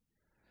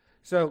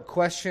So,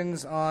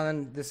 questions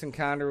on this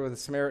encounter with the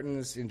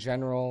Samaritans in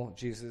general,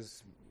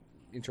 Jesus'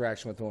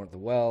 interaction with the woman at the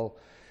well.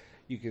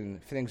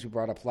 Things we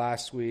brought up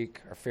last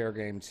week are fair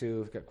game too.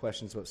 We've got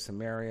questions about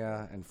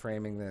Samaria and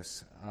framing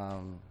this.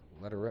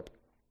 Let her rip.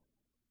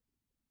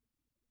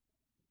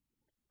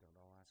 Don't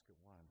all ask at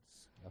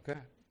once. Okay.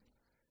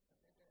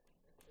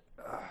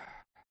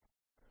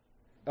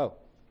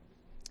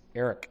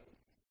 Eric.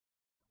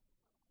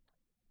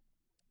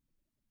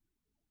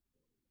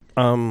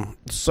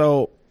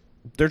 So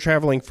they're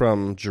traveling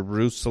from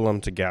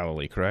Jerusalem to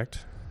Galilee,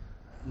 correct?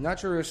 Not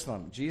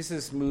Jerusalem.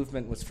 Jesus'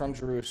 movement was from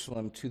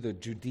Jerusalem to the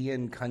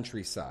Judean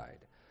countryside.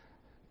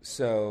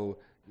 So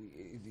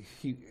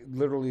he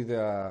literally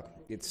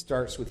it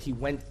starts with he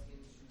went into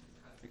the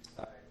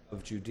countryside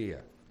of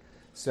Judea.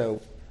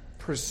 So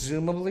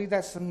presumably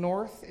that's the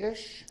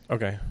north-ish.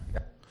 Okay.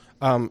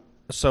 Yeah.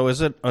 So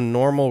is it a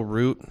normal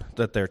route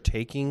that they're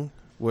taking?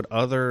 Would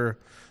other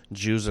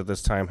Jews at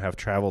this time have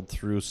traveled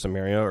through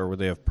Samaria, or would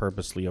they have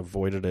purposely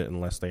avoided it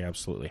unless they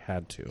absolutely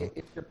had to?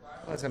 If your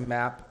Bible has a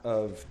map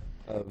of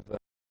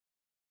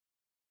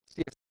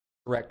see it's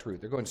the direct route,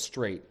 they're going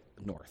straight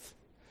north.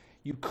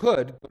 You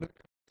could go to the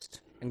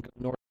coast and go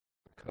north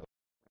of the coast.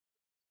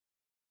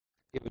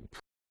 It would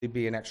probably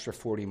be an extra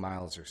 40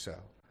 miles or so.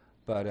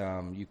 But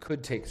you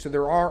could take, so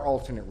there are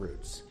alternate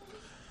routes,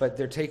 but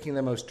they're taking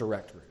the most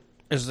direct route.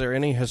 Is there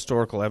any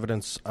historical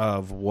evidence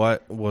of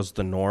what was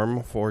the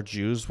norm for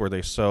Jews? Were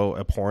they so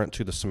abhorrent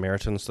to the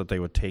Samaritans that they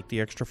would take the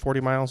extra 40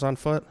 miles on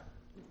foot?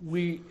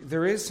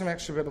 There is some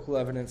extra biblical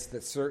evidence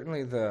that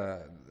certainly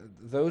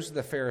those are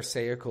the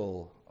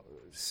Pharisaical.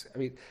 I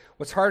mean,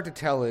 what's hard to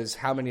tell is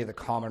how many of the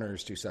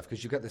commoners do stuff,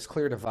 because you've got this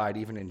clear divide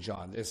even in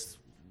John. This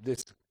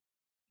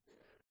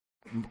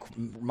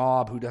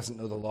mob who doesn't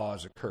know the law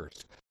is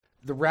accursed.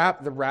 The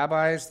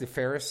rabbis, the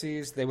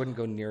Pharisees, they wouldn't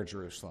go near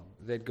Jerusalem.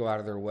 They'd go out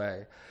of their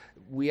way.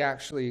 We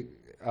actually,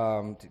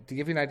 to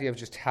give you an idea of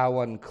just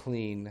how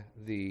unclean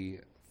the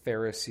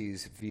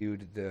Pharisees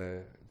viewed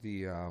the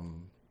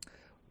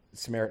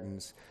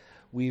Samaritans,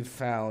 we've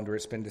found, or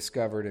it's been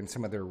discovered in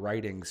some of their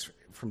writings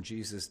from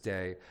Jesus'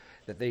 day,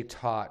 that they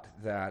taught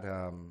that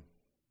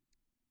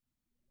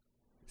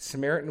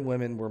Samaritan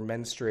women were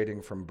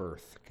menstruating from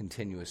birth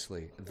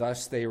continuously.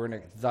 Thus they were in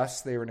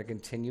a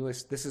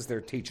continuous, this is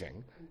their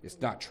teaching, it's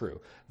not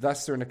true.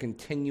 Thus they're in a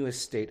continuous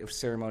state of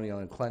ceremonial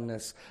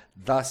uncleanness.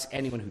 Thus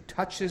anyone who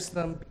touches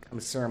them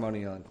becomes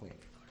ceremonial unclean.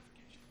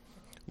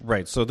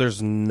 Right, so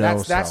there's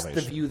no that's salvation.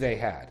 the view they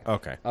had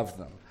Okay. of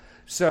them.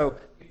 So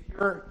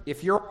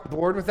if you're on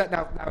board with that,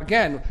 now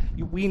again,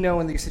 we know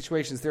in these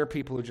situations there are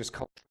people who just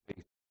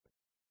culturally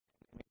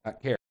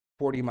not care.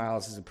 40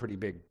 miles is a pretty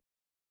big,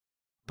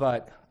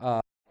 but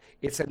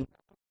it's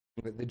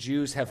the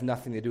Jews have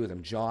nothing to do with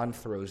them. John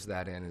throws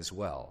that in as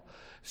well.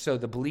 So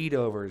the bleed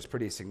over is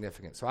pretty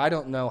significant. So I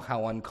don't know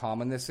how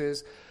uncommon this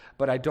is,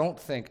 but I don't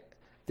think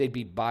they'd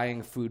be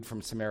buying food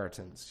from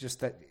Samaritans.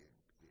 Just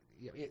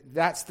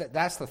that's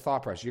the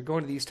thought process. You're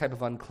going to these type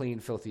of unclean,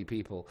 filthy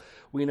people.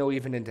 We know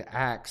even into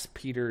Acts,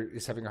 Peter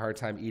is having a hard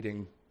time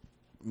eating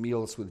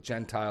meals with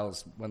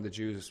Gentiles when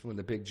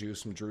the big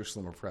Jews from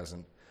Jerusalem are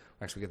present.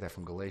 Actually, we get that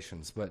from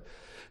Galatians. But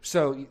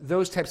so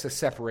those types of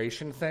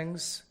separation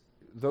things,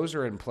 those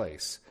are in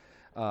place,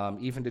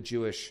 even to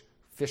Jewish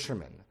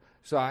fishermen.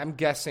 So I'm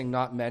guessing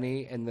not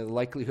many, and the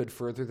likelihood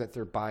further that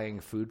they're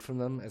buying food from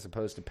them as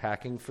opposed to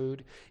packing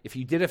food. If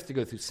you did have to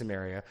go through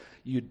Samaria,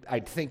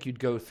 I'd think you'd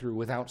go through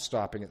without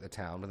stopping at the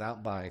town,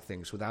 without buying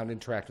things, without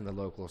interacting with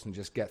the locals, and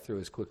just get through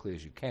as quickly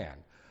as you can.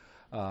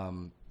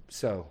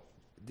 So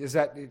is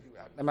that?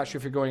 I'm not sure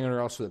if you're going anywhere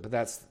else with it, but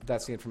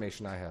that's the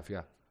information I have.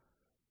 Yeah.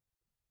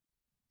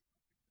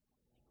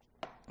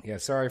 Yeah,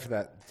 sorry for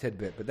that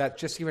tidbit, but that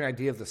just to give you an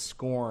idea of the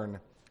scorn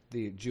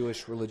the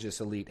Jewish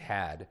religious elite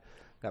had.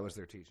 That was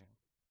their teaching.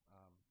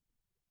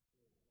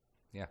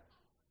 Yeah.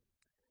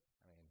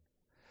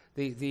 I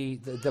mean,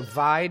 the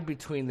divide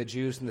between the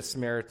Jews and the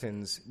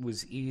Samaritans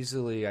was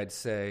easily, I'd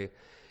say,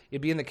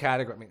 it'd be in the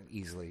category, I mean,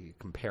 easily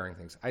comparing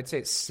things. I'd say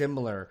it's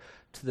similar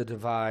to the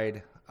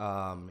divide,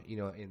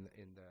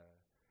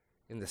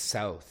 in the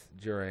South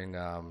during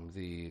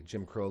the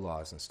Jim Crow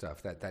laws and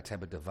stuff, that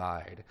type of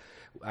divide.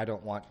 I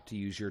don't want to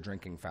use your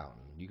drinking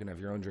fountain. You can have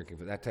your own drinking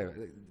fountain. That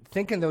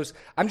type of,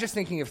 I'm just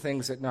thinking of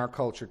things that in our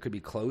culture could be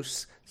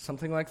close,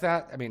 something like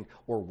that. I mean,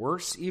 or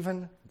worse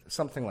even,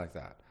 something like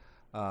that,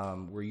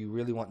 where you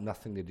really want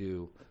nothing to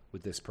do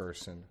with this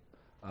person.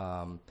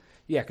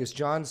 Because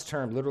John's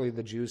term, literally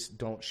the Jews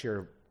don't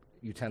share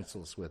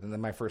utensils with. And then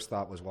my first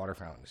thought was water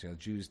fountains.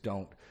 Jews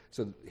don't.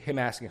 So him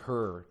asking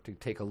her to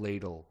take a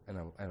ladle and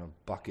a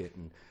bucket,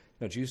 and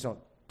Jews don't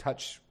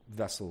touch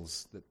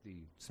vessels that the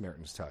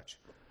Samaritans touch,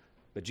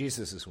 but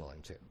Jesus is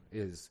willing to.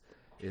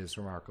 Is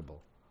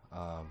remarkable.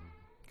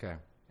 Okay.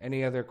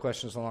 Any other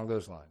questions along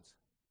those lines?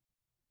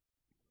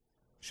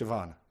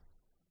 Siobhan.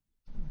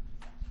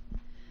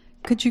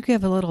 Could you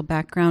give a little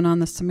background on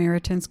the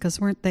Samaritans? Because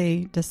weren't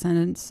they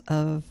descendants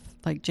of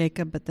like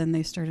Jacob, but then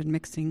they started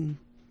mixing?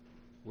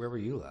 Where were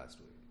you last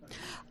week?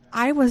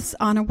 I was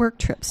on a work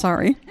trip,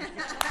 sorry.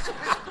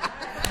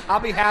 I'll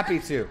be happy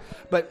to.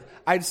 But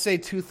I'd say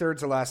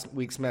 2/3 of last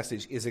week's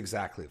message is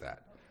exactly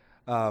that.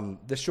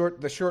 The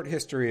short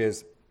history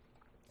is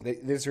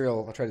that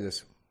Israel. I'll try to do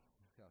this.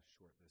 How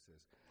short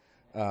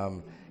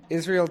this is.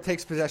 Israel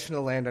takes possession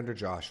of the land under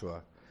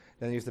Joshua.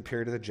 Then you have the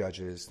period of the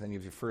judges. Then you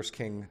have your first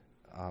king.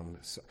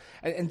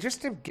 And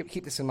just to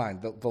keep this in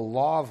mind, the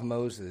law of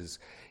Moses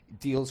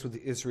deals with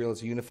Israel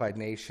as a unified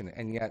nation,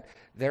 and yet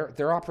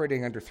they're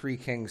operating under three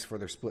kings for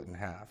they're split in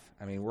half.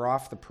 I mean, we're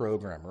off the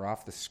program, we're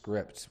off the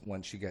script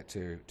once you get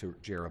to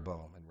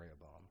Jeroboam and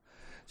Rehoboam.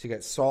 So you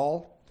get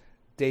Saul,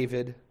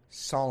 David,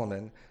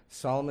 Solomon.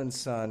 Solomon's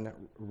son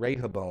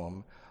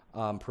Rehoboam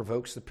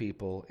provokes the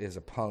people, is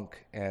a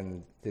punk,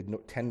 and the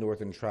 10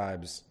 northern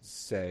tribes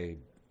say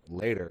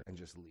later and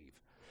just leave.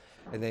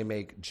 And they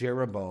make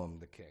Jeroboam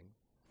the king.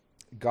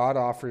 God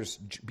offers,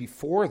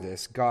 before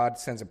this, God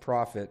sends a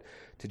prophet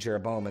to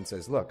Jeroboam and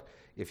says, look,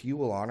 if you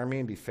will honor me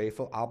and be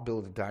faithful, I'll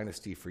build a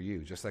dynasty for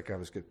you, just like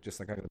I'm going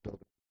to build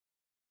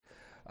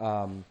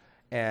it.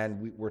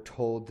 And we're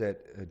told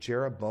that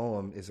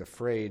Jeroboam is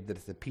afraid that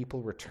if the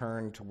people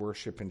return to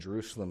worship in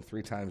Jerusalem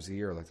 3 times a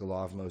year, like the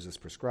law of Moses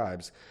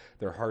prescribes,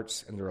 their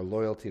hearts and their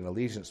loyalty and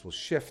allegiance will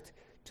shift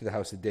to the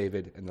house of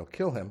David, and they'll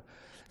kill him.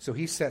 So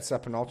he sets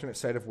up an alternate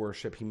site of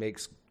worship. He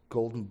makes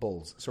golden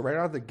bulls. So right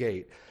out of the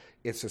gate,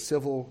 it's a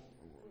civil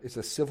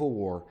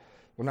war.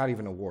 Well, not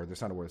even a war.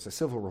 There's not a war. It's a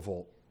civil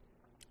revolt.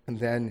 And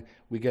then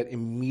we get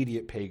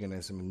immediate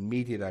paganism,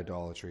 immediate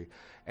idolatry.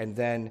 And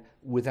then,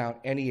 without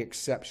any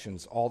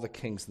exceptions, all the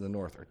kings in the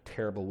north are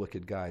terrible,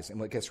 wicked guys. And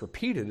what gets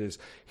repeated is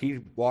he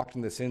walked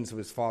in the sins of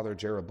his father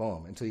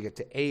Jeroboam until you get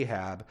to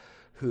Ahab,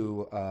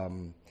 who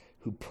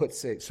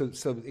puts it. So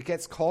it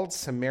gets called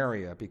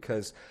Samaria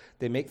because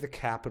they make the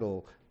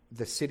capital,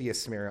 the city of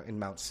Samaria, in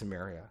Mount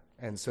Samaria.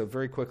 And so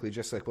very quickly,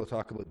 just like we'll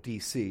talk about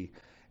D.C.,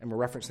 and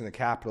we're referencing the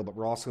capital, but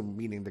we're also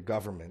meaning the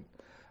government,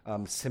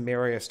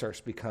 Samaria starts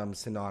to become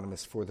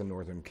synonymous for the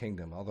northern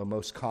kingdom, although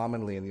most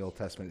commonly in the Old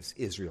Testament it's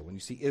Israel. When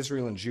you see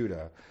Israel and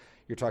Judah,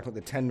 you're talking about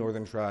the 10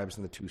 northern tribes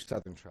and the 2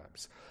 southern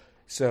tribes.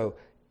 So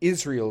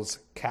Israel's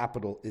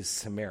capital is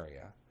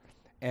Samaria,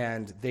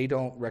 and they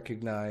don't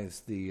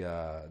recognize the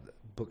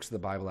books of the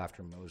Bible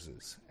after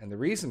Moses. And the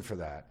reason for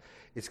that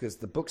is because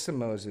the books of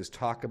Moses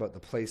talk about the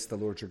place the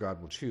Lord your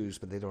God will choose,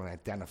 but they don't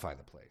identify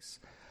the place.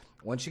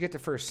 Once you get to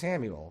 1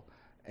 Samuel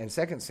and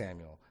 2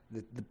 Samuel,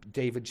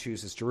 David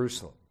chooses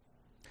Jerusalem.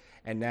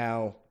 And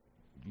now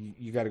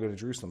you got to go to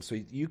Jerusalem. So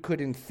you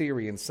could, in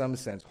theory, in some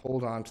sense,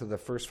 hold on to the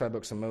first 5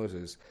 books of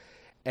Moses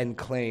and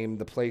claim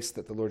the place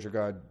that the Lord your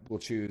God will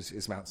choose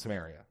is Mount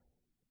Samaria,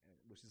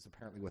 which is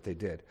apparently what they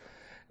did.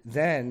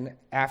 Then,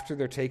 after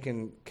they're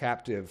taken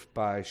captive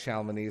by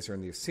Shalmaneser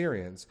and the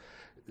Assyrians,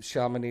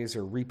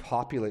 Shalmaneser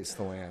repopulates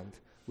the land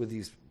with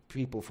these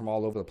people from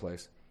all over the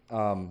place.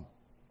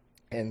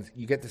 And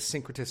you get the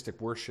syncretistic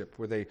worship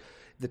where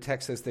the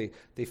text says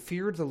they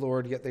feared the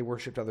Lord, yet they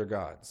worshipped other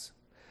gods.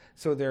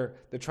 So they're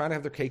trying to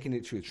have their cake and eat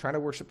it too, trying to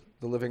worship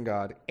the living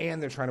God,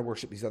 and they're trying to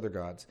worship these other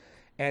gods.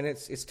 And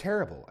it's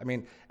terrible. I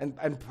mean,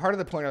 and part of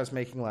the point I was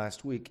making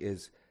last week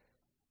is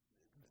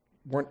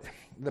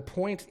the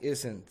point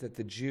isn't that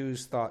the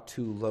Jews thought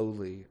too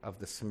lowly of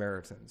the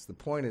Samaritans. The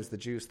point is the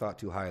Jews thought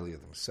too highly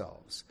of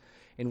themselves.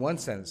 In one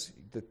sense,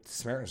 the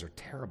Samaritans are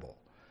terrible.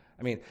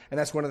 I mean, and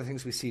that's one of the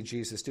things we see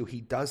Jesus do.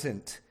 He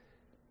doesn't,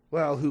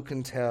 well, who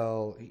can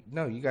tell?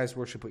 No, you guys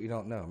worship what you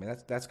don't know. I mean,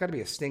 that's got to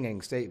be a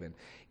stinging statement.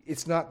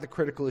 It's not the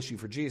critical issue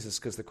for Jesus,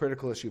 because the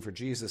critical issue for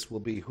Jesus will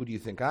be, who do you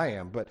think I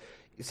am? But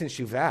since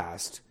you've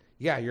asked,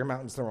 yeah, your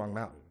mountain's the wrong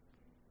mountain.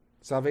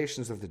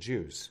 Salvation's of the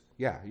Jews.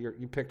 Yeah,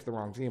 you picked the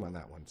wrong team on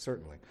that one,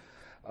 certainly.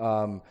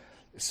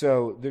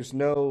 So there's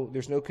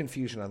no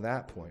confusion on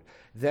that point.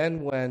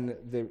 Then when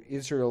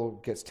Israel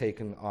gets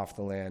taken off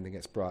the land and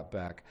gets brought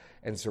back,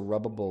 and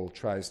Zerubbabel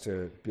tries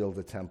to build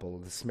a temple,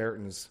 the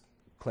Samaritans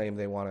claim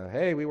they want to,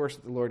 hey, we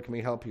worship the Lord, can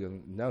we help you?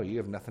 And no, you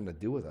have nothing to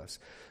do with us.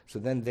 So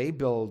then they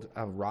build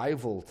a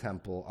rival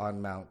temple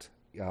on Mount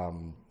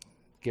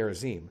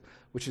Gerizim,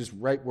 which is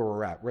right where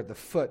we're at. We're at the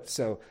foot.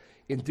 So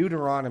in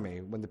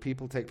Deuteronomy, when the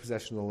people take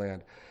possession of the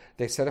land,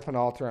 they set up an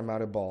altar on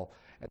Mount Ebal,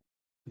 and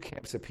 2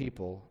 camps of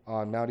people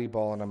on Mount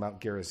Ebal and on Mount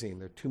Gerizim.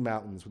 There are 2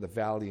 mountains with a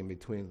valley in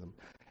between them.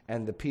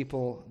 And the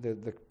people,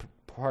 the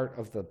part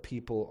of the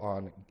people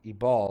on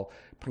Ebal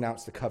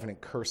pronounce the covenant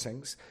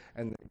cursings,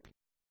 and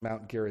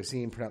Mount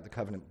Gerizim pronounce the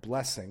covenant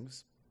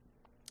blessings.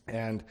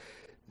 And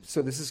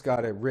so this has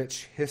got a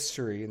rich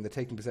history in the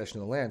taking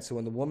possession of the land. So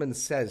when the woman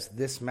says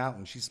this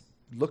mountain, she's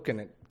looking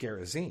at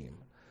Gerizim,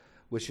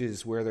 which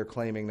is where they're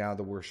claiming now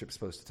the worship's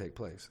supposed to take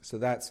place. So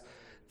that's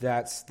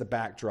the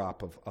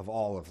backdrop of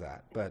all of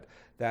that. But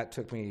that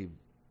took me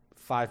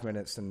 5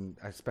 minutes, and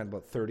I spent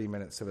about 30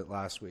 minutes of it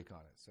last week on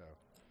it. So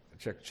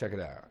check it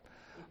out.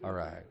 All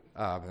right.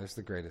 There's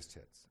the greatest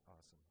hits.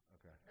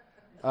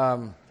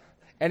 Awesome. Okay.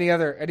 Any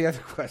other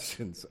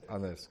questions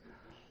on this?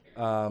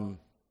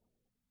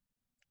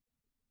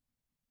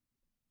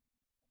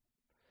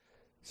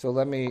 So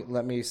let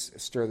me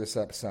stir this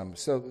up some.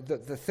 So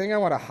the thing I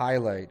want to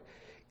highlight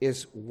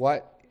is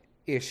what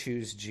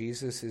issues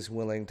Jesus is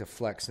willing to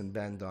flex and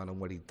bend on and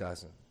what he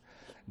doesn't.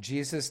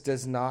 Jesus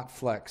does not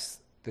flex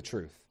the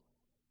truth.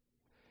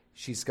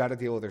 She's got to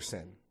deal with her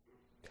sin.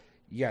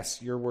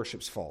 Yes, your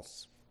worship's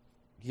false.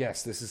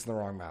 Yes, this is the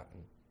wrong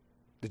mountain.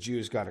 The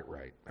Jews got it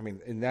right. I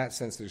mean, in that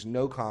sense, there's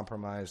no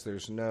compromise.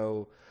 There's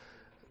no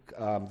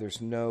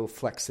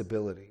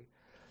flexibility.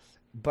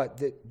 But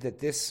that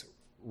this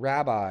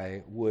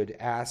rabbi would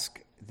ask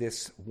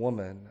this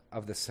woman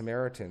of the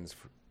Samaritans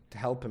to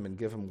help him and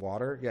give him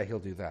water, yeah, he'll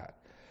do that.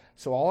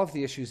 So all of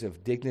the issues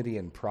of dignity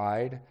and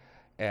pride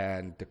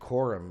and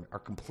decorum are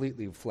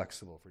completely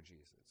flexible for Jesus.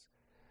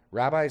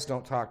 Rabbis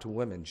don't talk to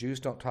women. Jews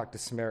don't talk to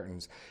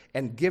Samaritans.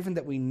 And given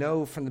that we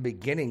know from the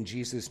beginning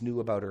Jesus knew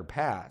about her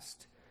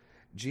past,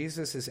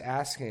 Jesus is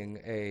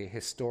asking a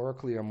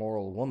historically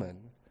immoral woman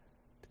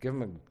to give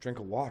him a drink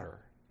of water.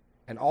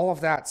 And all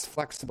of that's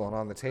flexible and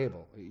on the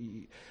table.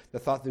 The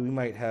thought that we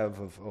might have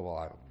of,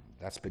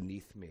 that's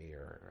beneath me,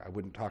 or I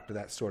wouldn't talk to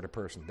that sort of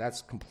person,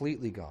 that's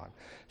completely gone.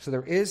 So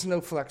there is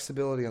no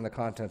flexibility on the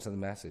contents of the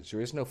message.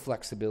 There is no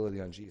flexibility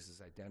on Jesus'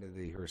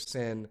 identity, her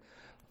sin,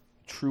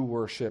 true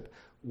worship.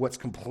 What's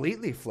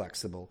completely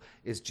flexible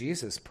is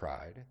Jesus'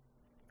 pride,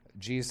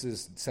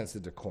 Jesus' sense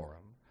of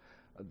decorum.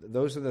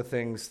 Those are the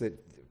things that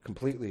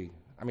completely,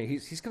 I mean,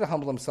 he's going to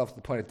humble himself to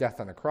the point of death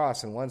on a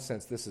cross. In one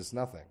sense, this is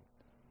nothing,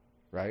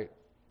 right?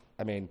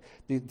 I mean,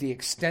 the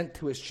extent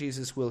to which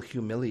Jesus will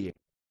humiliate,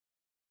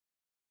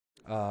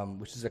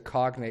 which is a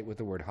cognate with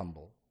the word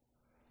humble.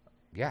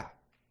 Yeah.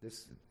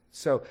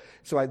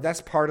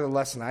 That's part of the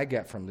lesson I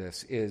get from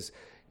this is,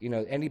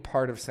 any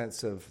part of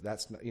sense of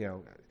that's,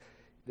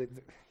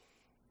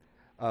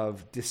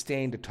 of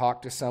disdain to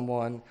talk to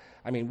someone.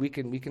 I mean, we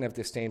can have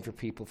disdain for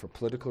people for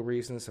political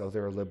reasons. Oh,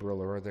 they're a liberal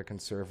or they're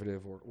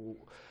conservative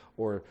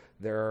or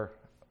they're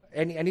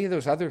any of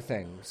those other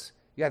things.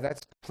 Yeah,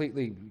 that's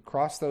completely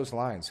cross those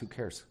lines. Who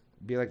cares?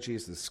 Be like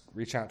Jesus.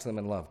 Reach out to them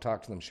in love.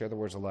 Talk to them. Share the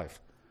words of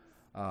life.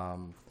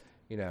 And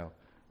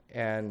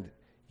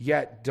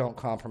yet don't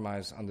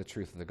compromise on the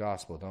truth of the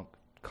gospel. Don't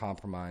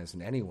compromise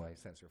in any way,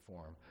 sense or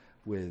form,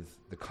 with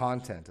the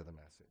content of the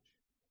message.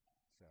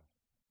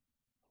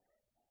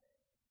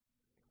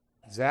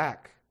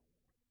 Zach.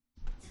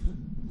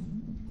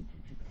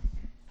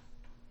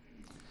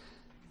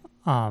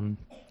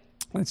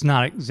 It's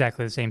not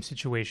exactly the same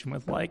situation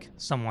with like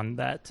someone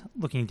that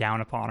looking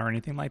down upon or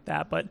anything like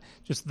that, but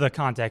just the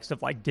context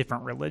of like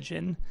different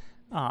religion.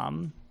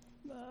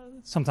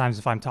 Sometimes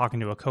if I'm talking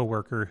to a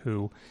coworker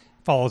who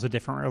follows a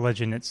different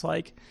religion, it's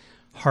like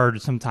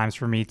hard sometimes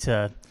for me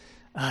to,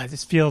 it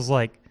just feels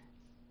like,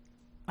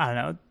 I don't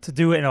know, to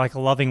do it in like a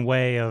loving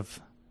way of,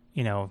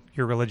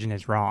 your religion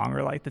is wrong,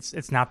 or like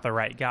it's not the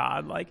right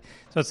God. Like,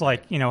 so it's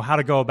like, how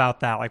to go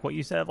about that. Like what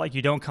you said, like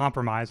you don't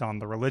compromise on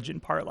the religion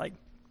part. Like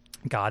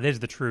God is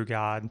the true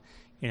God,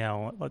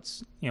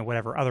 let's,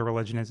 whatever other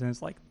religion is, and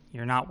it's like,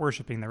 you're not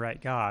worshiping the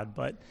right God,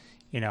 but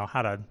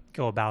how to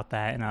go about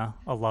that in a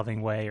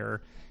loving way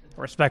or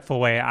a respectful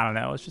way. I don't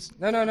know. It's just,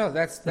 no,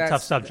 that's a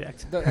tough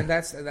subject. And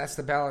that's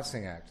the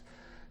balancing act.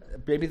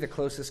 Maybe the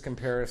closest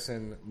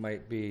comparison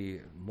might be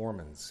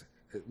Mormons.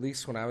 At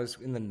least when I was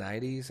in the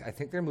 90s, I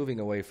think they're moving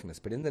away from this,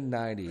 but in the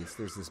 90s,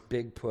 there's this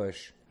big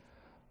push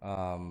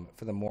for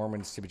the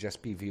Mormons to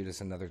just be viewed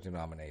as another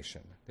denomination.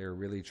 They're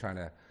really trying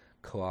to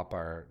co-opt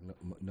our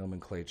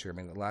nomenclature. I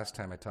mean, the last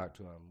time I talked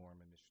to a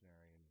Mormon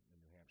missionary in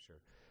New Hampshire,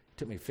 it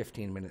took me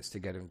 15 minutes to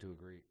get him to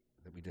agree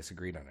that we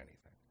disagreed on anything.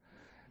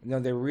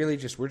 No, they're really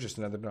we're just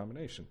another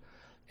denomination.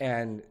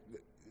 And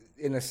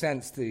in a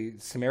sense, the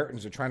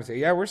Samaritans are trying to say,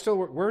 yeah,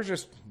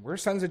 we're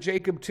sons of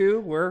Jacob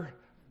too. We're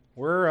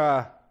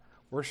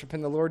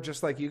worshiping the Lord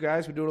just like you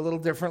guys. We do it a little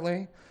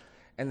differently.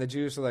 And the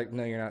Jews are like,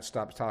 no, you're not.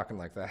 Stop talking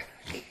like that.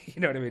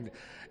 You know what I mean?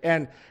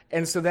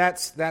 And so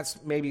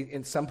that's maybe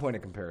in some point a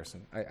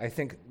comparison. I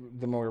think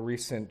the more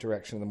recent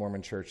direction of the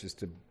Mormon Church is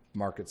to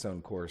mark its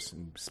own course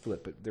and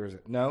split. But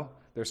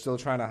they're still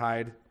trying to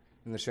hide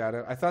in the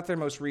shadow. I thought their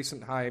most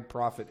recent high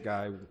prophet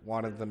guy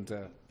wanted them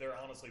to. They're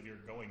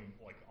going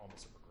like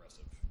almost a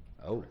progressive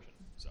direction.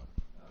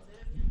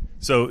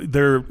 So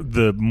they're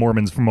the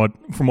Mormons, from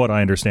what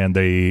I understand,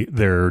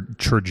 their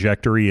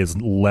trajectory is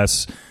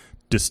less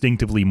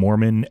distinctively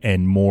Mormon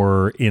and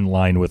more in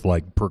line with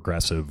like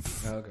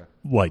progressive,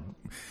 like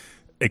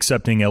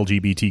accepting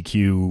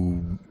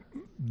LGBTQ,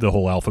 the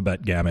whole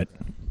alphabet gamut.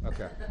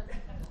 Okay,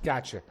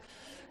 gotcha.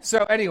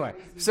 So anyway,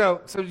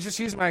 so just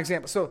use my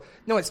example. So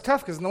no, it's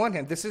tough because on the one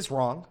hand, this is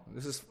wrong.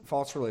 This is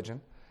false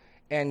religion,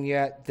 and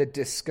yet the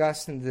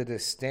disgust and the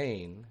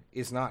disdain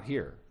is not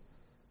here.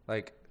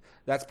 Like.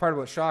 That's part of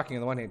what's shocking.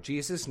 On the one hand,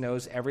 Jesus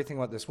knows everything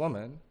about this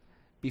woman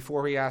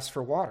before he asks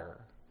for water.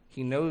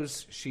 He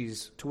knows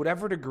to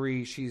whatever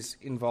degree she's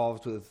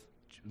involved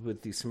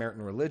with the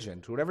Samaritan religion,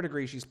 to whatever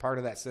degree she's part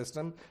of that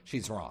system,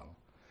 she's wrong.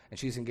 And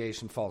she's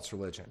engaged in false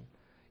religion.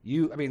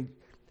 You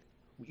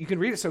can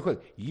read it so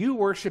quickly. You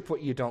worship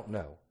what you don't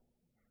know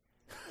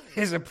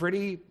is a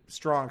pretty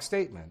strong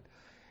statement.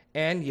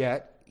 And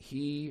yet,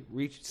 he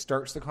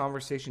starts the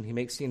conversation. He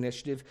makes the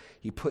initiative.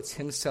 He puts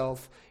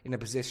himself in a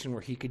position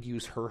where he could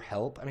use her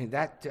help. I mean,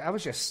 that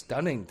was just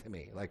stunning to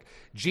me. Like,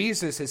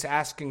 Jesus is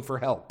asking for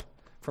help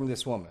from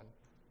this woman.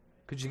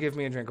 Could you give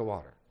me a drink of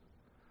water?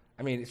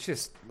 I mean, it's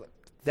just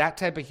that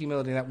type of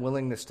humility, that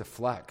willingness to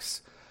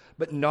flex,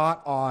 but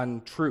not on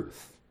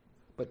truth,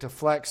 but to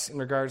flex in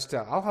regards to,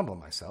 I'll humble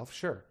myself,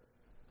 sure.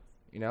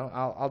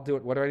 I'll do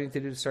it. What do I need to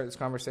do to start this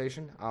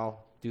conversation?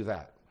 I'll do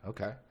that.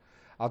 Okay.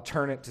 I'll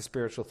turn it to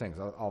spiritual things.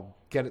 I'll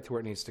get it to where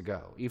it needs to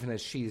go, even as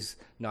she's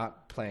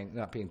not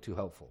being too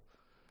helpful.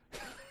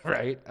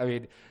 Right? I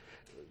mean,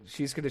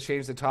 she's going to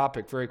change the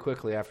topic very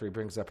quickly after he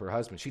brings up her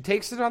husband. She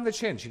takes it on the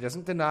chin. She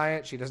doesn't deny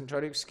it. She doesn't try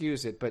to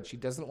excuse it, but she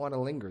doesn't want to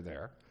linger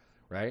there,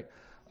 right?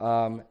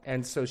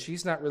 And so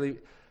she's not really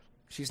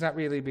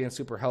being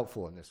super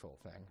helpful in this whole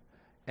thing.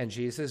 And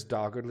Jesus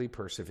doggedly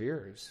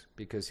perseveres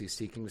because he's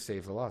seeking to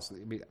save the lost.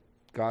 I mean,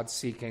 God's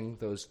seeking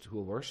those who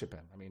will worship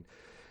him. I mean,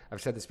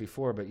 I've said this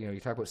before, but you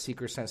talk about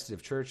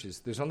seeker-sensitive churches.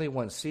 There's only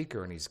one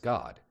seeker, and he's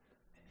God,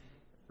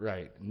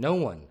 right? No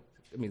one.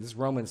 I mean, this is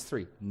Romans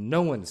 3.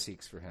 No one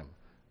seeks for him.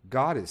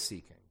 God is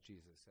seeking,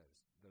 Jesus says,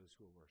 those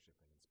who will worship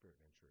him in spirit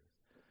and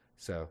truth.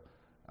 So,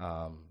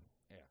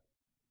 yeah.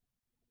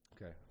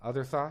 Okay.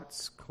 Other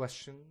thoughts,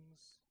 questions?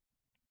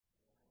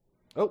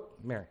 Oh,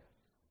 Mary.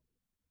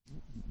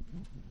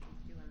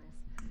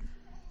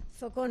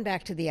 So going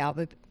back to the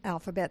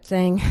alphabet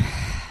thing.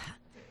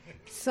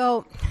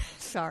 So,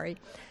 sorry.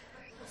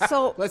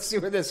 So let's see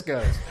where this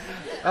goes.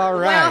 All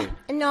right.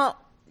 Well, no,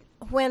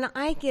 when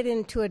I get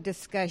into a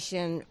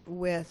discussion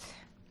with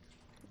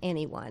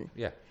anyone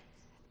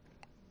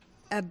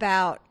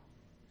about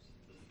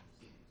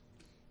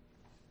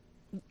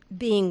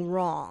being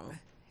wrong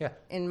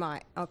in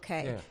my,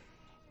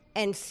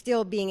 and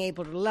still being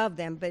able to love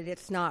them, but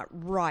it's not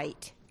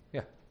right.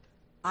 Yeah.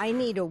 I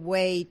need a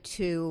way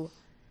to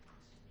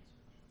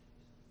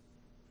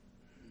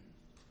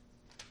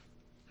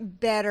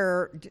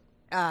better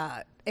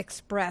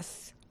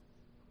express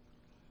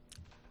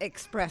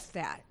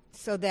that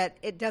so that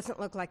it doesn't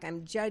look like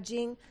I'm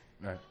judging.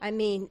 Right. I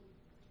mean,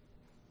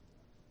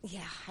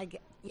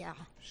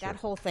 that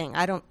whole thing.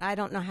 I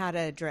don't know how to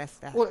address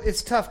that. Well,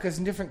 it's tough because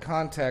in different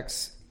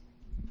contexts,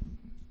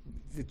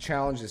 the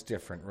challenge is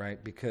different,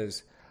 right?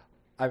 Because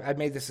I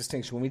made this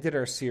distinction when we did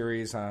our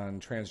series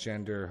on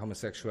transgender,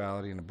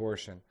 homosexuality, and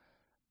abortion.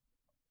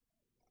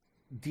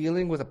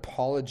 Dealing with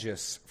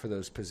apologists for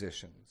those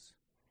positions.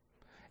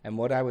 And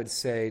what I would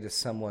say to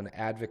someone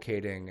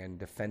advocating and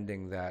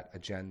defending that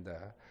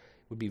agenda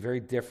would be very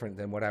different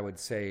than what I would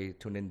say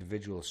to an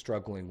individual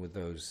struggling with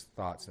those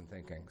thoughts and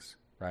thinkings,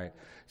 right?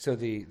 So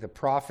the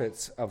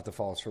prophets of the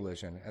false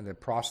religion and the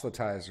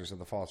proselytizers of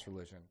the false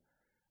religion,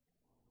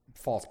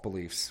 false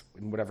beliefs,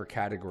 in whatever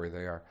category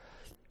they are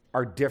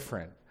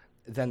different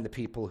than the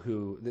people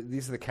who,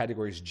 these are the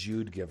categories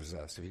Jude gives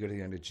us. If you go to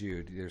the end of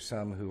Jude, there's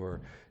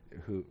some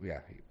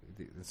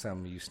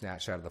some you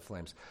snatch out of the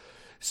flames.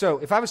 So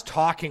if I was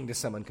talking to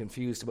someone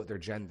confused about their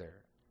gender,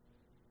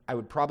 I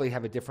would probably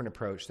have a different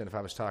approach than if I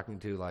was talking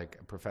to like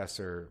a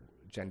professor,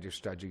 gender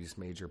studies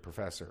major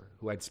professor,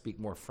 who I'd speak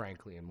more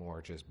frankly and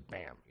more just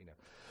bam,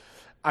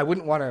 I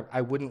wouldn't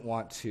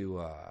want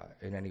to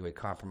in any way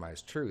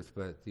compromise truth,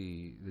 but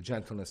the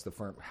gentleness, the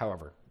firm,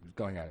 however,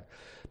 going at it.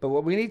 But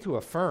what we need to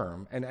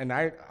affirm, and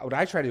what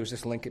I try to do is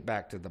just link it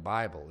back to the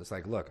Bible. It's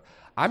like, look,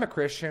 I'm a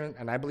Christian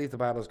and I believe the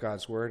Bible is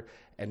God's word,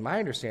 and my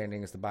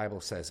understanding is the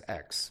Bible says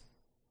X.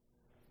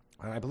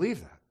 And I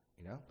believe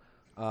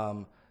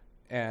that,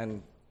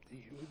 and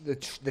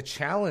the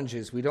challenge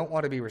is we don't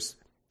want to be,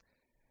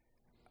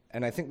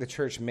 and I think the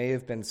church may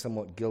have been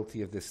somewhat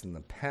guilty of this in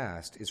the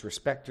past, is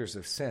respecters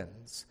of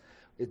sins.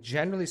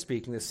 Generally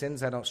speaking, the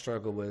sins I don't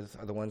struggle with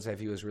are the ones I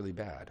view as really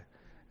bad.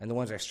 And the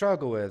ones I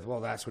struggle with,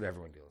 well, that's what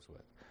everyone deals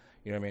with.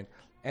 You know what I mean?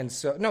 And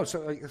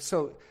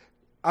so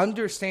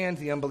understand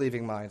the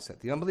unbelieving mindset.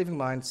 The unbelieving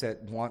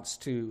mindset wants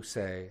to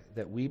say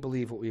that we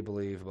believe what we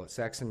believe about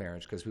sex and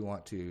marriage because we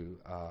want to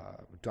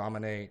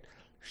dominate,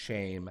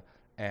 shame,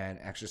 and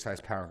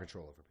exercise power and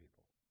control over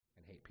people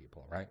and hate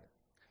people, right?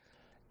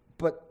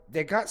 But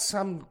they got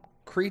some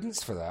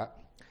credence for that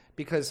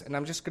because, and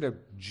I'm just going to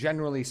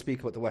generally speak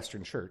about the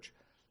Western Church,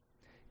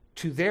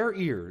 to their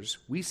ears,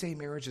 we say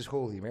marriage is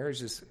holy,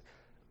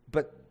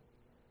 but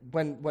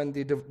when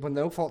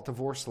no-fault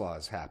divorce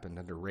laws happened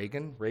under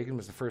Reagan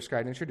was the first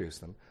guy to introduce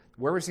them.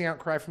 Where was the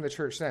outcry from the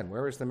church then?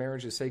 Where was the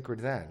marriage is sacred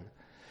then?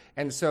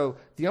 And so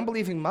the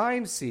unbelieving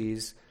mind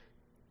sees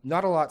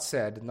not a lot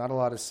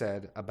is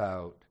said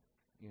about,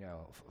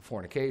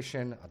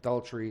 fornication,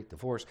 adultery,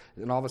 divorce,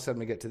 and all of a sudden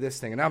we get to this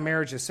thing, and now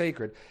marriage is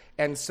sacred.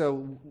 And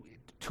so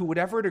to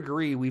whatever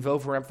degree we've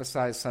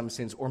overemphasized some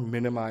sins or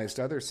minimized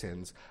other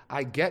sins,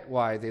 I get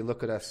why they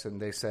look at us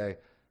and they say,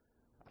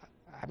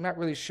 I'm not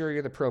really sure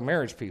you're the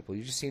pro-marriage people.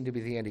 You just seem to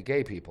be the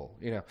anti-gay people.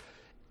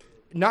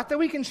 Not that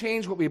we can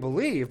change what we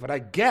believe, but I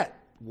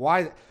get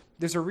why.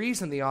 There's a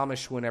reason the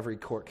Amish win every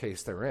court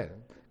case they're in,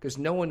 because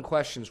no one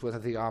questions whether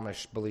the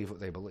Amish believe what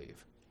they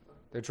believe.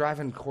 They're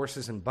driving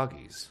horses and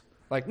buggies.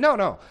 Like,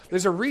 no.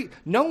 There's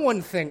no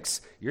one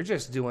thinks you're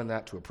just doing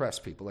that to oppress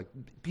people. Like,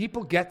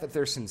 people get that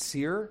they're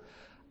sincere.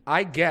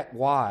 I get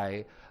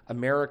why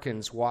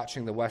Americans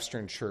watching the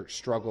Western Church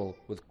struggle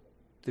with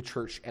the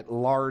church at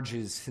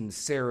large's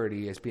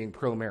sincerity as being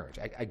pro-marriage.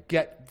 I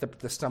get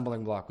the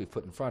stumbling block we've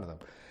put in front of them,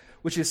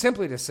 which is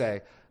simply to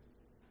say,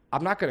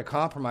 I'm not going to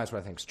compromise what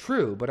I think is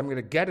true, but I'm going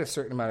to get a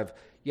certain amount of,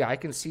 I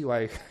can see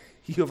why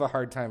you have a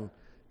hard time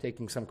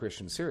taking some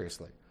Christians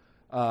seriously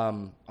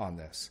on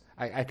this.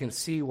 I can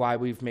see why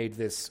we've made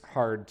this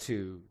hard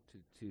to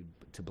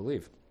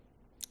believe.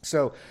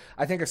 So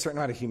I think a certain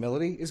amount of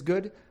humility is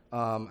good.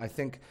 I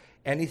think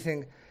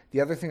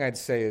the other thing I'd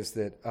say is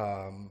that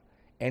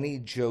any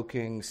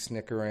joking,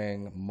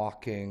 snickering,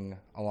 mocking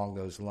along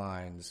those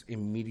lines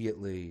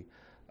immediately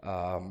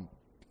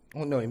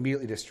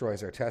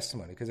destroys our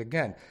testimony. Because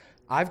again,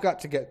 I've got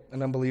to get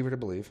an unbeliever to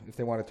believe, if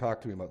they want to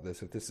talk to me about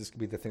this, if this is going to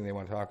be the thing they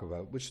want to talk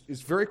about, which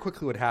is very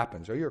quickly what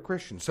happens. Oh, you're a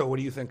Christian, so what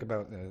do you think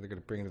about, they're going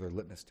to bring into their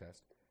litmus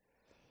test.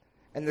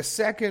 And the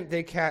second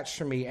they catch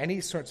from me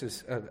any sorts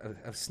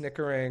of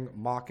snickering,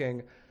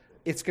 mocking,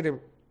 it's going to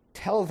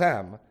tell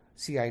them,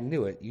 see, I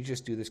knew it. You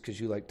just do this because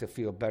you like to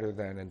feel better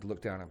than and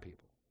look down on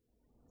people.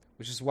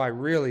 Which is why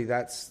really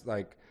what's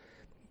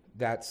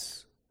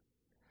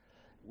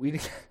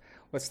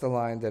the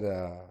line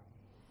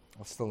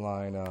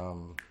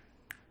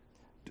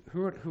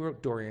who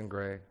wrote Dorian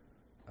Gray?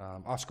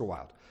 Oscar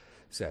Wilde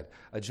said,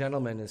 a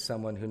gentleman is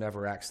someone who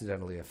never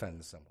accidentally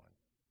offends someone.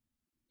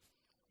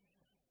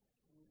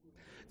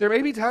 There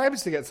may be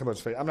times to get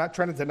someone's face. I'm not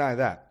trying to deny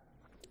that.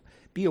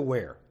 Be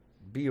aware.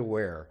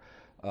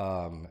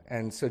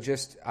 And so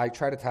I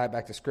try to tie it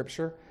back to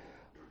Scripture.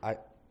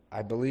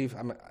 I believe,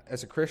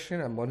 as a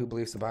Christian, I'm one who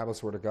believes the Bible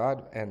is the Word of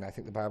God, and I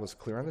think the Bible is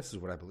clear on this. This is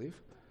what I believe,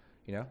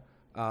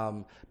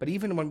 But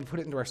even when we put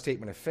it into our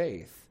statement of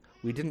faith,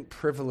 we didn't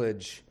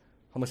privilege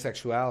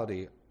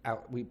homosexuality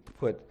out. We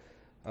put,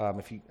 I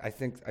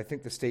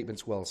think the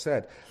statement's well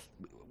said.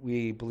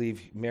 We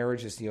believe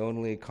marriage is the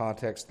only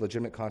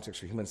legitimate context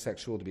for human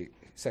sexuality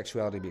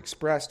to be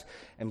expressed,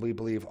 and we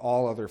believe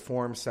all other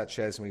forms, such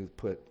as we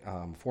put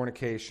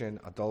fornication,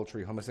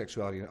 adultery,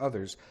 homosexuality, and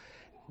others,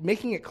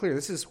 making it clear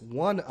this is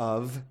one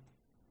of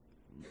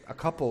a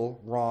couple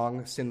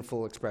wrong,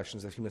 sinful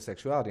expressions of human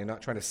sexuality, and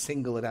not trying to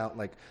single it out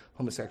like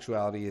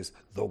homosexuality is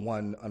the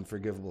one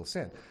unforgivable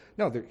sin.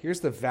 No, here's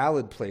the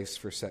valid place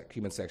for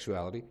human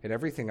sexuality, and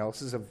everything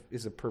else is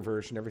a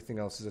perversion, everything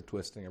else is a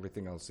twisting,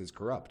 everything else is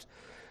corrupt.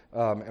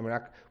 And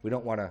we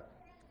don't want to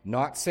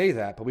not say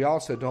that, but we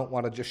also don't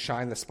want to just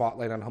shine the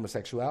spotlight on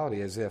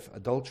homosexuality as if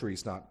adultery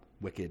is not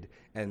wicked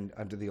and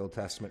under the Old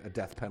Testament a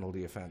death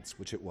penalty offense,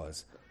 which it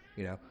was,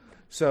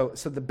 So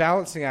the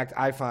balancing act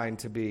I find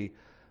to be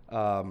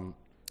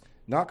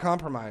not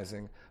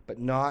compromising, but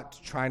not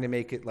trying to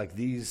make it like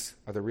these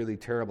are the really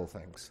terrible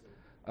things.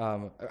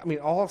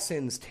 All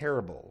sin's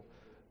terrible,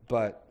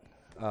 but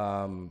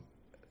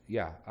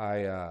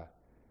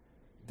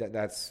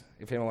that's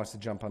if anyone wants to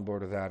jump on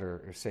board with that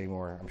or say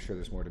more, I'm sure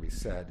there's more to be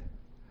said.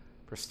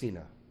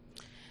 Christina.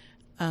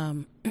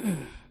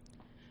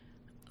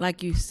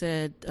 Like you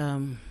said,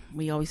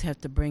 we always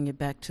have to bring it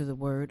back to the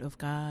Word of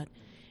God,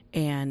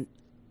 and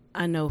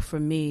I know for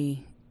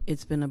me,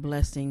 it's been a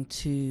blessing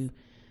to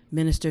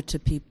minister to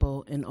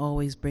people and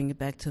always bring it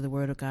back to the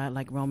Word of God,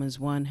 like Romans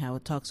 1, how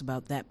it talks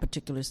about that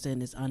particular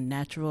sin is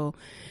unnatural.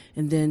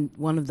 And then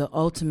one of the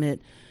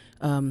ultimate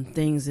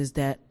things is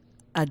that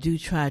I do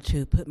try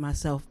to put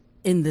myself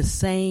in the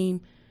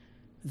same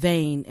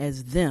vein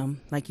as them.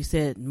 Like you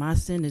said, my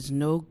sin is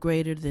no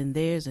greater than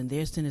theirs, and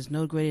their sin is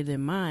no greater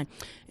than mine.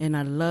 And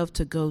I love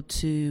to go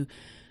to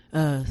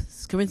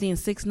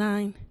Corinthians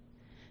 6:9.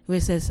 Where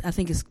it says, I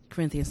think it's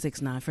Corinthians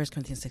 6:9, 1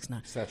 Corinthians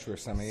 6:9. Such were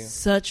some of you.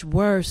 Such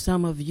were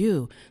some of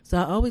you. So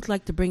I always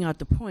like to bring out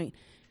the point,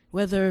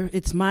 whether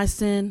it's my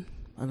sin,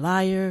 a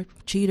liar,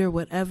 cheater,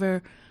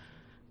 whatever,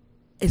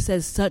 it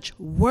says such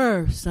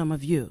were some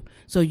of you.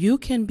 So you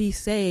can be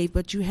saved,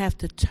 but you have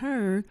to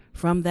turn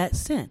from that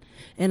sin.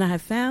 And I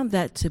have found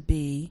that to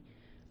be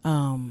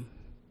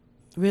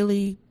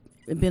really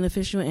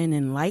beneficial and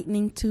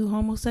enlightening to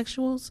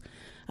homosexuals.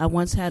 I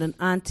once had an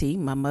auntie,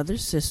 my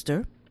mother's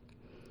sister,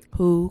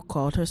 who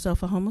called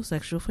herself a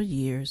homosexual for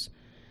years.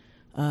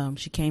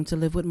 She came to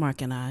live with Mark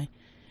and I,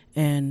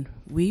 and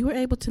we were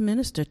able to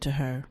minister to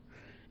her.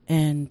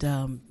 And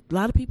a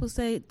lot of people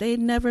say they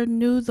never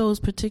knew those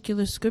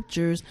particular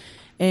scriptures,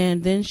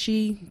 and then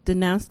she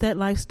denounced that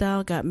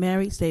lifestyle, got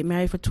married, stayed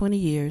married for 20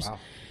 years. Wow.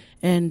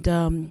 And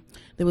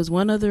there was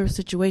one other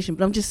situation,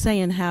 but I'm just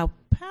saying how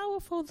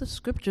powerful the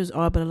scriptures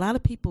are, but a lot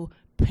of people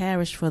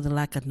perish for the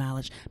lack of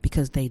knowledge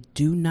because they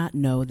do not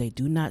know, they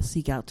do not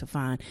seek out to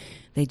find.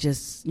 They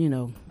just,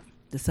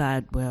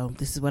 decide, well,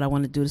 this is what I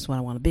want to do, this is what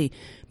I want to be.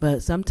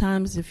 But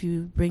sometimes if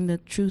you bring the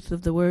truth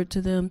of the word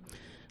to them,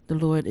 the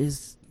Lord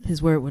his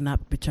word will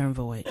not return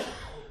void.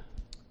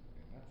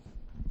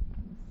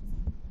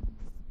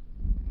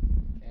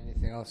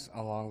 Anything else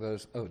along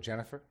those? Oh,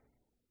 Jennifer?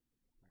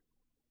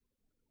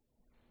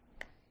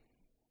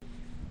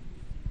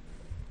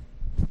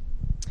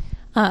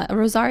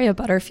 Rosaria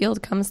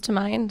Butterfield comes to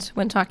mind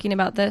when talking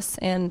about this,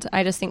 and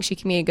I just think she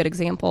can be a good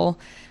example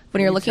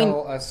when you're looking.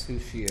 Tell us who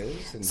she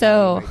is and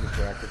so, how you might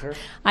interact with her.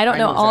 I don't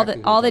know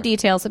all the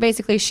details. So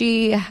basically,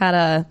 she had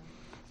a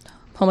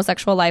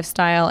homosexual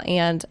lifestyle,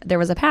 and there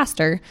was a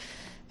pastor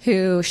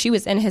who, she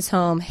was in his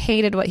home,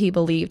 hated what he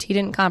believed. He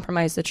didn't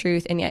compromise the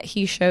truth, and yet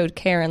he showed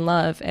care and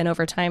love, and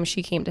over time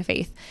she came to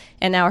faith.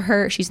 And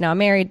now she's now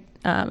married,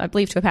 I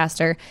believe, to a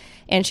pastor,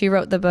 and she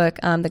wrote the book,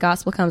 The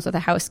Gospel Comes with a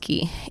House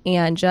Key,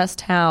 and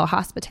just how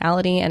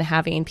hospitality and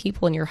having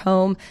people in your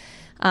home,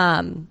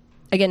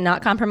 again,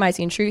 not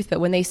compromising truth, but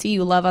when they see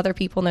you love other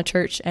people in the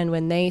church and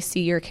when they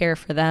see your care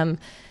for them,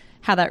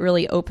 how that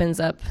really opens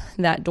up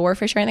that door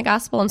for sharing the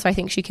gospel. And so I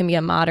think she can be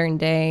a modern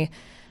day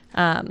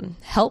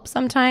help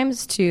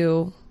sometimes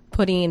to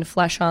putting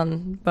flesh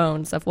on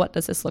bones of what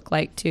does this look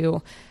like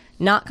to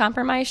not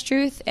compromise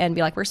truth and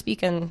be like, we're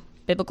speaking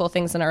biblical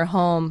things in our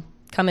home,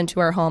 come into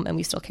our home, and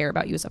we still care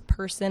about you as a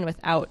person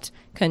without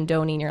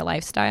condoning your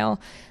lifestyle.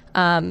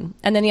 And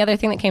then the other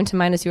thing that came to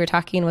mind as you were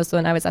talking was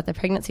when I was at the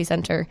pregnancy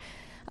center,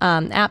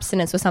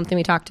 abstinence was something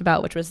we talked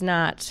about, which was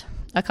not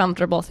a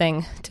comfortable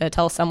thing to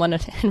tell someone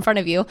in front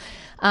of you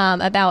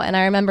about. And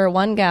I remember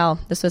one gal,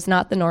 this was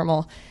not the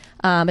normal,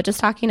 but just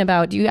talking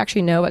about, do you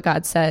actually know what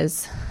God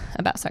says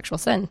about sexual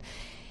sin?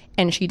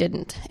 And she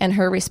didn't. And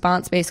her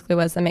response basically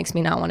was, that makes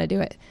me not want to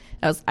do it.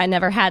 I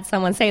never had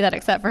someone say that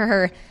except for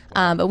her.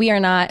 But we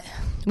don't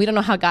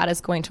know how God is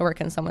going to work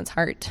in someone's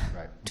heart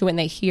to when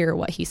they hear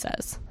what he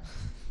says.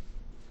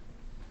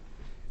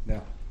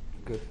 No.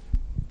 Good.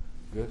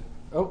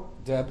 Oh,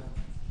 Deb.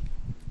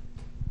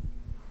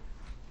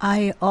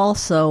 I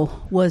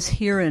also was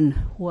hearing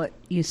what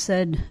you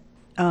said,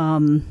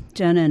 Jen,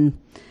 and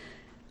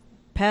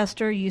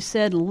Pastor, you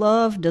said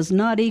love does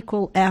not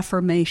equal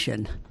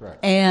affirmation.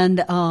 Correct. And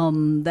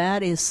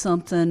that is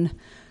something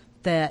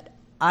that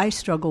I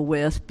struggle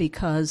with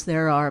because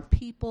there are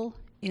people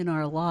in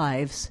our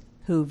lives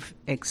who've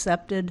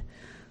accepted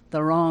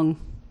the wrong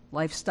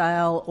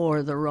lifestyle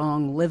or the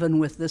wrong living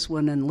with this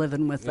one and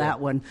living with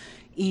that one,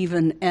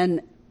 even,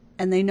 and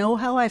they know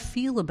how I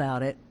feel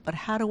about it, but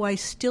how do I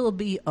still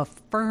be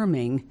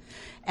affirming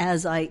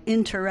as I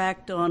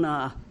interact on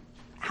a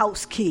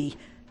house key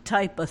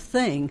type of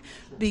thing?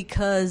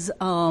 Because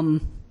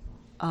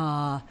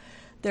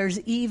there's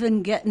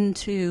even getting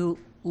to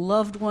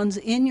loved ones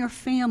in your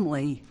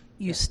family.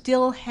 You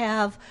still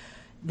have,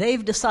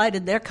 they've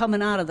decided they're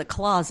coming out of the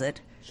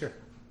closet,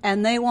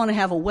 and they want to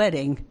have a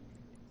wedding,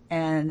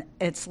 and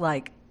it's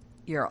like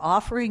you're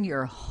offering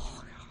your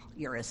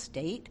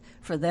estate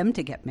for them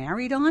to get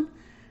married on.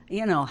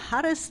 You know,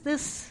 how does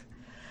this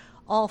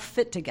all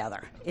fit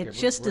together? It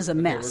just is a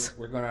mess.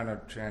 We're going on a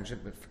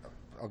tangent, but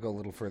I'll go a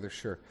little further.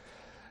 Sure.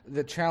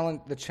 The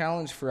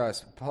challenge for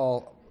us,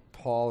 Paul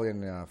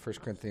in 1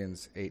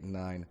 Corinthians 8 and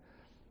 9.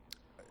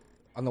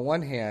 On the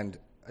one hand,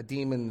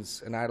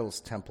 an idol's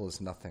temple is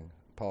nothing.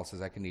 Paul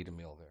says, I can eat a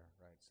meal there.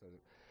 Right. So,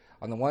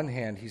 on the one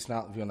hand, he's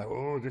not feeling like,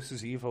 oh, this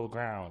is evil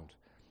ground.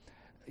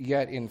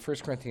 Yet in 1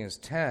 Corinthians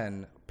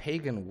 10,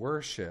 pagan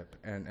worship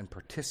and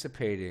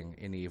participating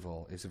in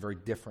evil is a very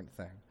different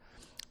thing.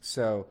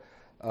 So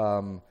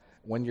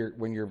when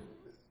you're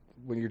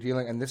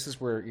dealing, and this is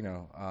where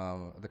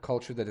the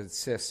culture that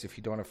insists if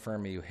you don't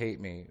affirm me, you hate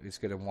me, is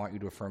going to want you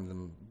to affirm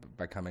them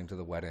by coming to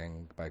the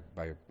wedding, by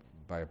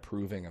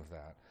approving of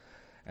that.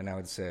 And I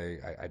would say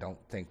I don't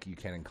think you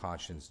can in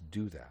conscience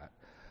do that.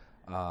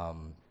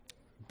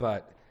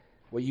 But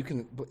what you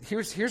can,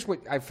 here's what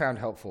I found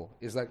helpful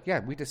is like, yeah,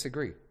 we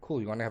disagree.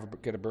 Cool, you want to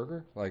get a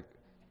burger? Like,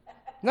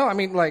 no, I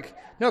mean, like,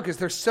 no, because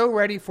they're so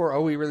ready for,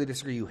 oh, we really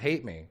disagree. You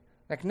hate me.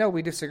 Like, no,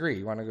 we disagree.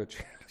 You want to go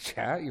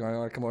chat? You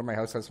want to come over to my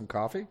house and have some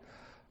coffee?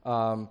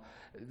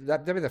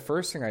 That'd be the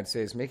first thing I'd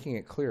say is making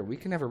it clear we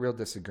can have a real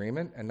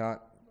disagreement and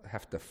not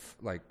have to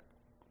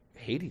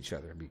hate each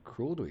other and be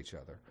cruel to each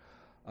other.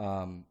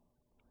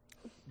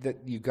 That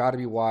you got to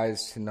be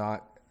wise to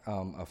not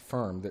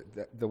affirm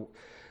that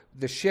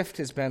the shift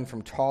has been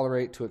from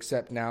tolerate to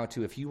accept now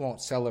to if you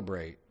won't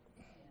celebrate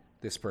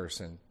this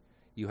person,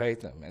 you hate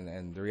them,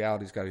 and the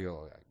reality's got to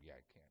go. Yeah,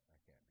 I can't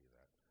do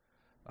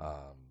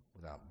that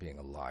without being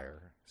a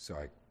liar. So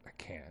I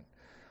can't.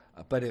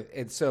 But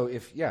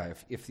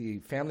if the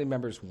family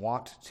members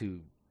want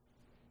to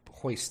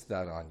hoist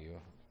that on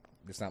you,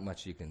 there's not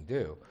much you can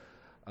do.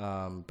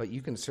 But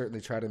you can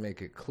certainly try to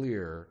make it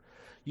clear.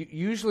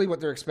 Usually,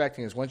 what they're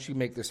expecting is once you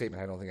make the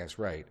statement, I don't think that's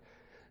right.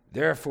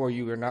 Therefore,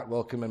 you are not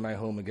welcome in my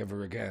home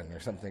ever again, or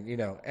something,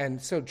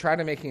 And so try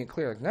to making it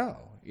clear, like, no,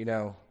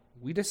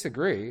 we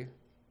disagree.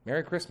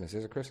 Merry Christmas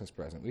is a Christmas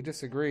present. We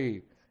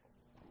disagree.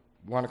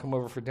 We want to come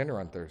over for dinner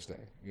on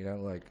Thursday,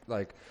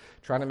 like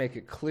trying to make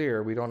it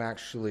clear we don't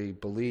actually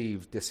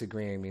believe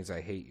disagreeing means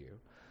I hate you,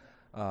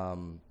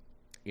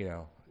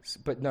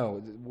 But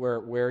no,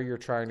 where you're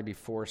trying to be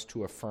forced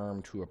to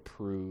affirm, to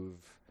approve,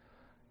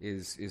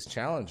 is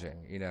challenging,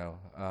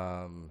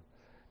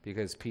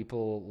 because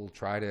people will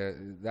try to.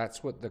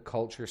 That's what the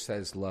culture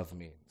says love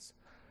means,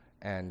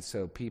 and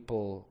so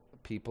people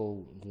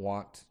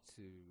want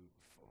to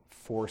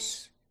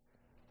force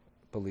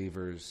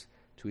believers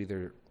to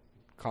either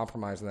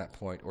compromise on that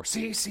point or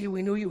see,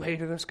 we knew you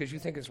hated us because you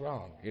think it's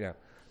wrong,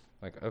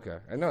 like, okay,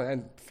 I know,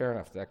 and fair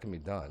enough, that can be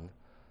done,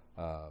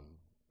 but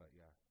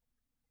yeah.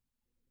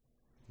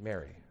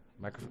 Mary,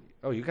 microphone.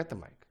 Oh, you got the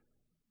mic.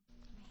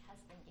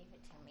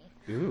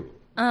 Ooh.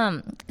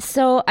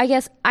 So I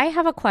guess I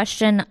have a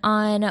question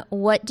on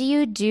what do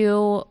you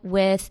do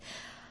with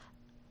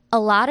a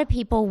lot of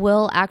people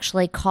will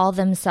actually call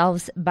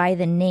themselves by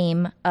the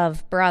name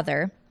of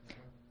brother,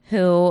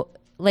 who,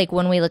 like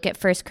when we look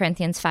at 1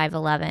 Corinthians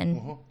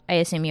 5:11, I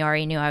assume you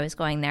already knew I was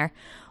going there.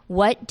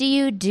 What do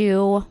you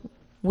do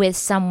with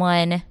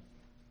someone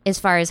as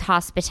far as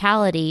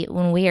hospitality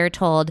when we are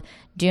told,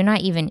 do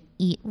not even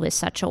eat with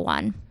such a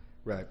one?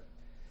 Right.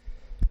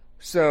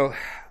 So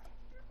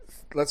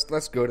let's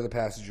go to the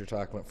passage you're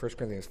talking about, 1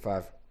 Corinthians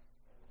 5.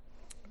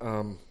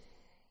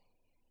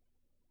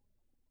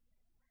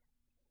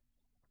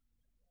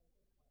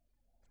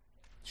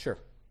 Sure.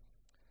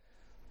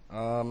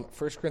 1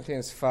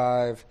 Corinthians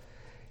 5.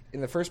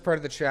 In the first part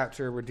of the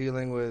chapter, we're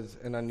dealing with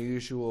an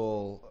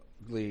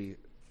unusually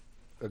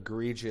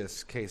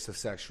egregious case of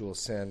sexual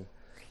sin.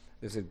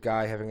 There's a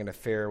guy having an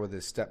affair with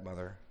his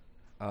stepmother,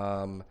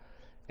 and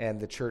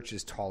the church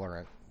is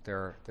tolerant.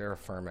 They're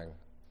affirming.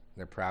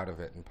 They're proud of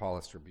it, and Paul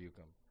has to rebuke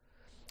them.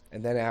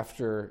 And then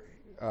after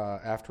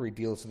he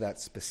deals with that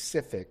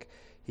specific,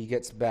 he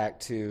gets back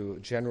to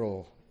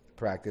general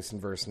practice in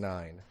verse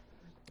 9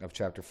 of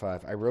chapter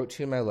 5. I wrote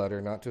to you in my letter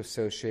not to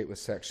associate with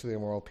sexually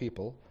immoral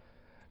people,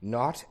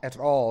 not at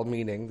all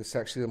meaning the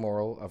sexually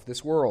immoral of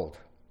this world,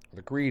 or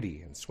the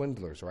greedy and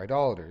swindlers or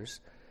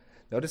idolaters.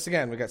 Notice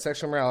again, we got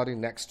sexual immorality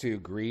next to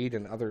greed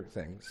and other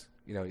things.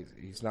 You know,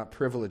 he's not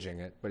privileging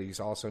it, but he's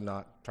also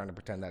not trying to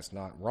pretend that's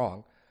not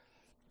wrong.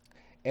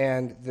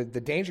 And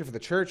the danger for the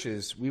church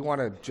is we want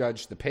to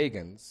judge the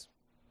pagans.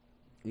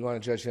 We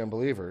want to judge the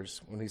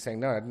unbelievers. When he's saying,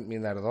 no, I didn't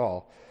mean that at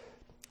all.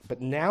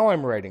 But now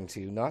I'm writing to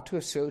you not to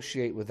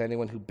associate with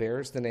anyone who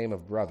bears the name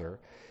of brother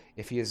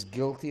if he is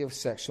guilty of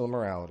sexual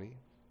immorality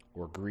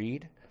or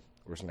greed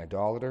or is an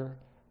idolater,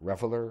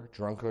 reveler,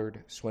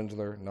 drunkard,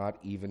 swindler, not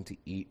even to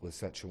eat with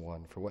such a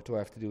one. For what do I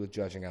have to do with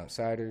judging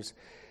outsiders?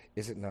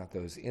 Is it not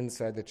those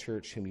inside the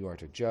church whom you are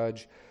to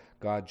judge?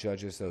 God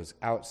judges those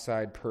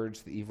outside.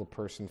 Purge the evil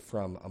person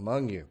from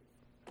among you.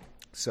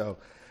 So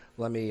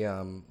let me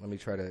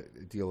try to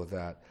deal with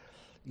that.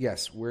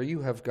 Yes, where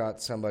you have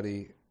got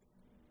somebody.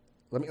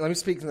 Let me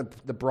speak in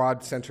the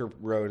broad center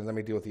road, and let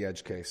me deal with the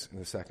edge case in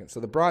a second. So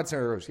the broad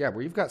center road is,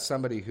 where you've got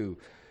somebody who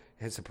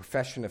has a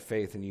profession of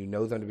faith, and you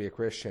know them to be a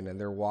Christian, and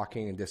they're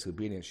walking in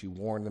disobedience. You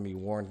warn them,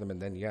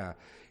 and then,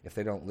 if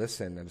they don't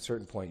listen, at a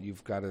certain point,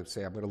 you've got to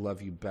say, I'm going to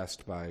love you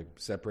best by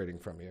separating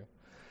from you.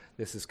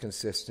 This is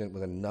consistent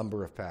with a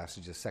number of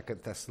passages. 2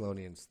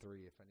 Thessalonians 3,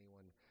 if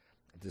anyone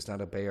does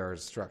not obey our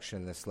instruction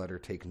in this letter,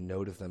 take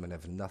note of them and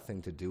have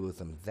nothing to do with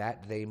them,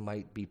 that they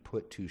might be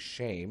put to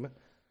shame.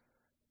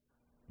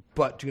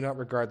 But do not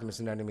regard them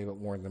as an enemy, but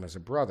warn them as a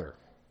brother.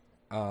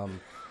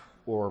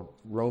 Or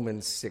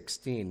Romans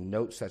 16,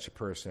 note such a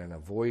person and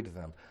avoid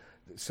them.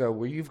 So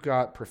where you've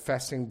got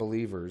professing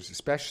believers,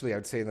 especially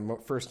I'd say in the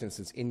first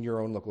instance in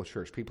your own local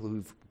church, people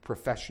whose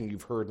profession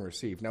you've heard and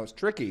received. Now it's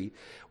tricky.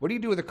 What do you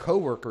do with a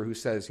coworker who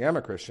says, yeah, I'm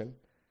a Christian,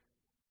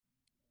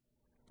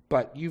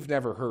 but you've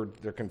never heard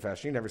their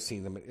confession, you've never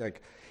seen them?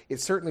 Like,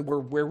 it's certainly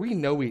where we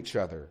know each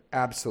other,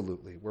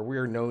 absolutely. Where we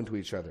are known to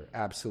each other,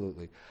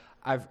 absolutely.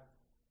 I've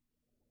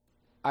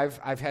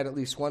had at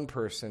least one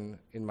person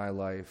in my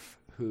life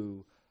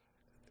who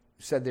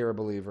said they were a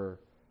believer,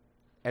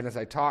 and as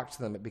I talked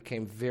to them, it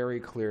became very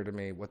clear to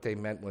me what they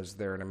meant was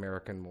they're an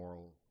American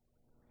moral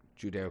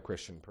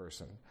Judeo-Christian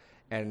person.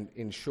 And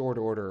in short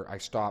order, I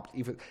stopped.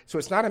 So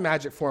it's not a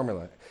magic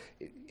formula.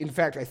 In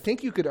fact, I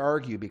think you could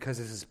argue, because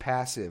this is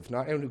passive,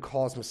 not anyone who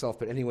calls himself,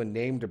 but anyone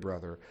named a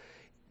brother,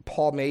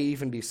 Paul may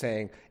even be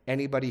saying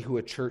anybody who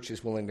a church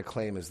is willing to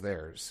claim as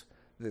theirs.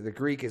 The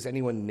Greek is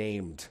anyone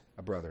named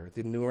a brother.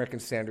 The New American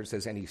Standard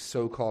says any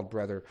so-called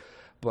brother,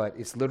 but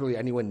it's literally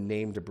anyone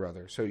named a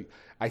brother. So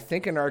I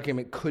think an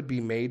argument could be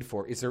made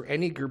for, is there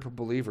any group of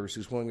believers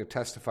who's willing to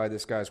testify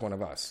this guy's one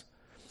of us?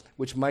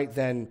 Which might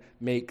then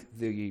make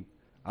the,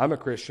 I'm a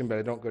Christian, but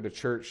I don't go to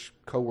church,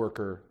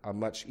 coworker, a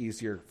much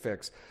easier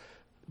fix.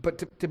 But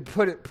to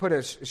put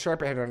a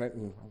sharper head on it,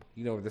 and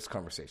you know where this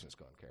conversation is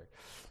going, Carrie.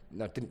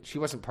 No, she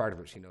wasn't part of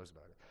it. She knows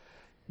about it.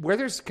 Where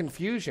there's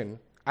confusion,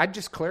 I'd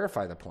just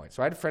clarify the point.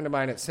 So I had a friend of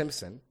mine at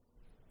Simpson.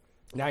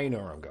 Now you know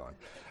where I'm going.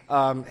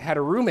 Had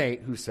a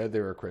roommate who said they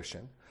were a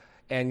Christian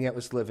and yet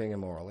was living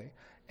immorally.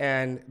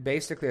 And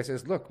basically I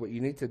says, look, what you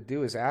need to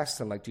do is ask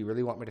them, like, do you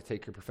really want me to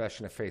take your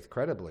profession of faith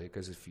credibly?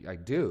 Because if I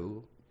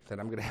do, then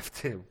I'm going to have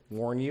to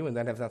warn you and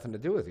then have nothing to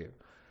do with you.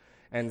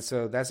 And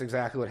so that's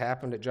exactly what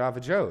happened at Java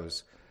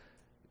Joe's.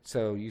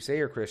 So you say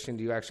you're a Christian.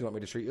 Do you actually want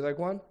me to treat you like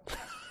one?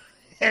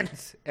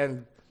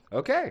 and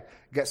okay,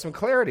 get some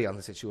clarity on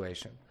the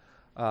situation.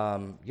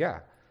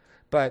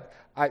 But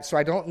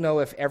I don't know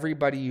if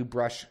everybody you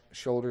brush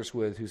shoulders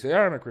with who say,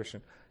 I'm a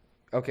Christian.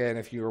 Okay, and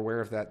if you're aware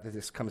of that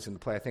this comes into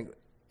play, I think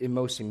in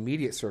most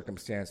immediate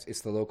circumstance,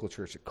 it's the local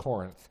church at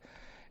Corinth.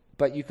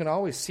 But you can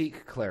always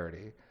seek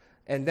clarity.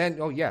 And then,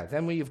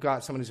 then when you've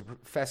got someone who's a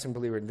professing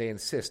believer and they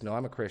insist, no,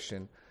 I'm a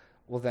Christian,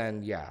 well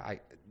then,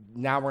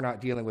 now we're not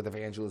dealing with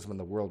evangelism in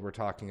the world. We're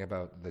talking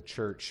about the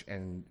church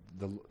and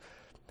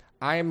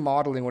I am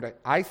modeling what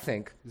I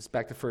think, this is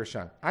back to 1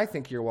 John, I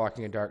think you're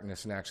walking in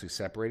darkness and actually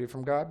separated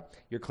from God.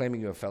 You're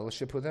claiming you have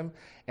fellowship with him.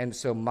 And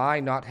so my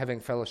not having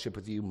fellowship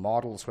with you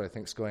models what I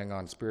think is going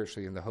on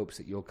spiritually in the hopes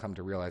that you'll come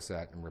to realize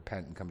that and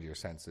repent and come to your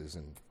senses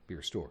and be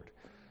restored.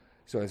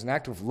 So as an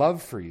act of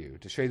love for you,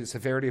 to show you the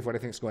severity of what I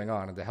think is going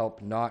on and to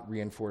help not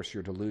reinforce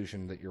your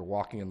delusion that you're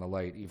walking in the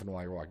light even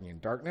while you're walking in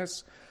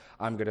darkness,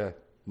 I'm going to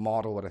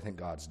model what I think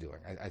God's doing.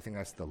 I think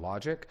that's the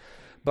logic.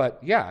 But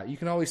yeah, you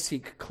can always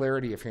seek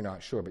clarity if you're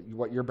not sure. But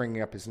what you're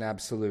bringing up is an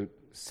absolute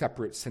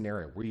separate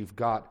scenario where you've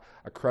got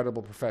a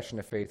credible profession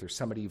of faith or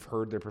somebody you've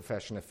heard their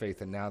profession of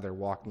faith and now they're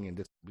walking in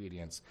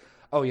disobedience.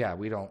 Oh yeah,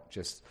 we don't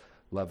just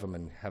love them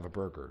and have a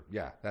burger.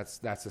 Yeah,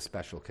 that's a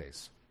special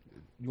case.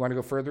 You want to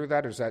go further with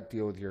that, or does that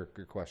deal with your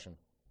question?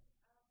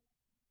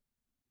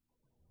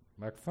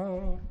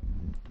 Microphone.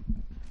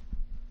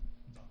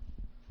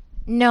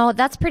 No,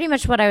 that's pretty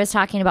much what I was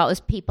talking about, was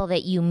people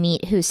that you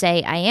meet who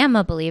say, I am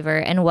a believer,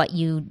 and what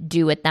you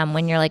do with them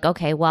when you're like,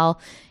 okay, well,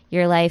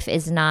 your life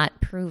is not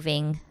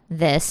proving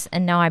this,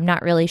 and now I'm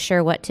not really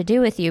sure what to do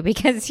with you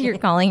because you're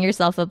calling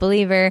yourself a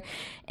believer.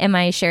 Am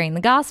I sharing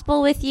the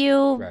gospel with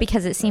you? Right.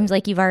 Because it seems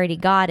like you've already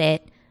got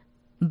it,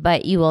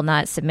 but you will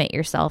not submit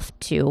yourself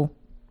to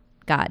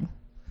God.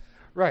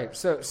 Right.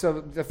 So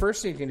the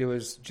first thing you can do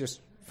is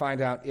just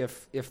find out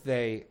if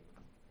they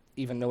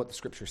even know what the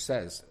scripture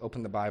says.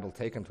 Open the Bible,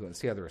 take them to it, and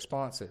see how the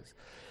response is.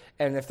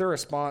 And if their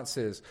response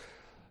is,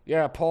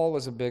 yeah, Paul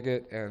was a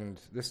bigot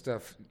and this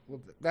stuff,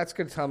 well, that's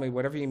going to tell me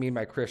whatever you mean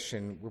by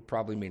Christian, we're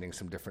probably meaning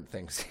some different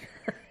things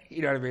here.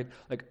 You know what I mean?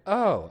 Like,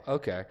 oh,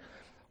 okay.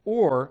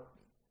 Or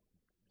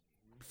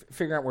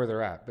figuring out where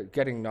they're at, but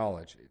getting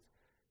knowledge.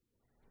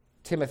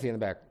 Timothy in the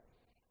back.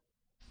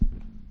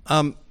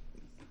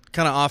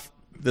 Kind of off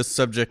this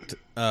subject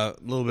a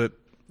little bit,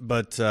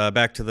 but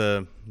back to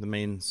the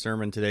main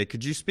sermon today.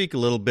 Could you speak a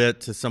little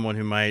bit to someone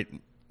who might,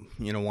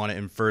 want to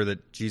infer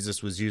that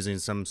Jesus was using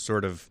some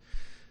sort of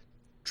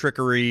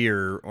trickery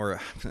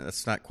or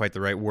that's not quite the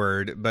right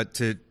word, but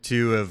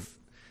to have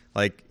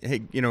like, hey,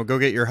 go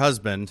get your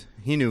husband.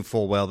 He knew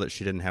full well that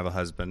she didn't have a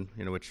husband,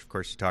 which of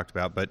course you talked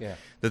about, but yeah.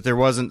 That there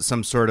wasn't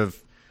some sort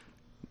of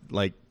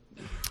like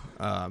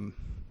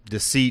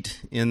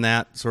deceit in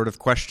that sort of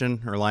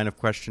question or line of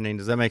questioning.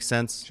 Does that make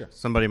sense? Sure.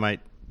 Somebody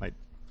might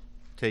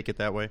take it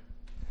that way.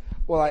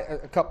 Well,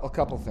 a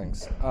couple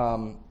things.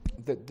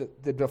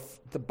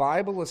 The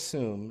Bible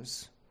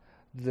assumes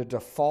the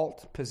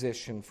default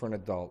position for an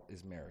adult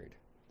is married.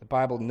 The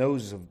Bible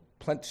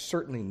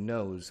certainly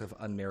knows of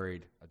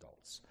unmarried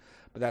adults,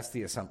 but that's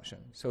the assumption.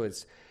 So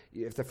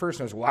if the first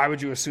one is, why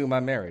would you assume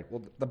I'm married?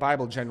 Well, the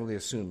Bible generally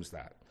assumes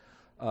that.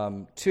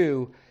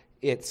 Two,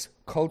 it's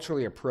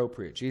culturally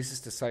appropriate. Jesus'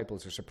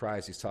 disciples are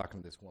surprised he's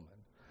talking to this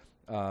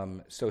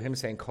woman. So him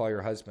saying, call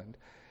your husband.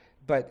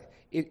 But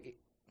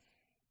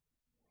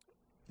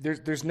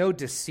there's no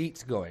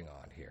deceit going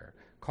on here.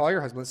 Call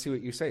your husband, let's see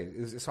what you say.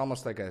 It's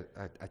almost like a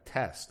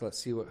test. Let's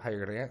see how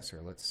you're going to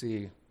answer. Let's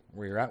see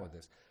where you're at with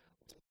this.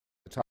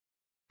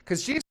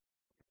 Because Jesus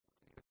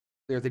is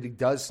clear that he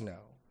does know.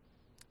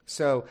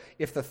 So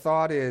if the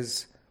thought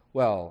is,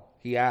 well,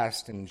 he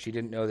asked and she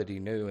didn't know that he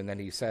knew, and then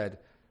he said,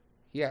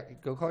 yeah,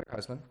 go call your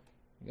husband.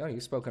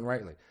 You've spoken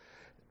rightly.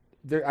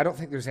 I don't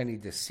think there's any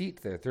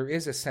deceit there. There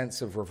is a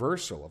sense of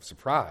reversal, of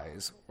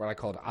surprise, what I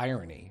called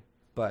irony,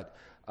 but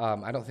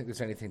I don't think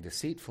there's anything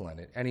deceitful in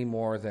it, any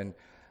more than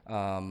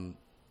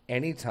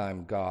any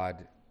time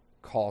God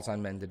calls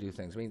on men to do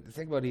things. I mean,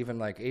 think about even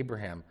like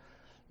Abraham.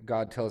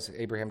 God tells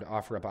Abraham to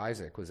offer up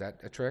Isaac. Was that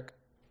a trick?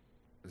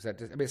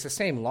 It's the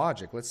same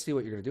logic. Let's see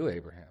what you're going to do,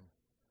 Abraham.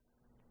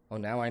 Oh,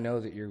 now I know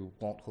that you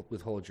won't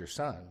withhold your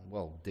son.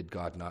 Well, did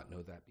God not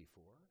know that before?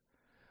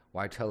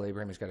 Why tell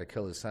Abraham he's got to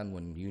kill his son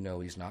when you know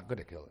he's not going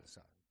to kill his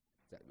son?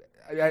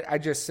 I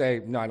just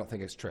say, no, I don't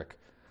think it's trick.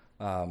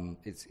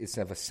 It's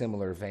of a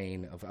similar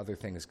vein of other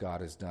things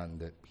God has done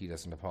that he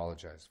doesn't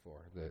apologize for,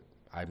 that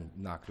I'm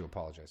not going to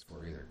apologize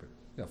for either.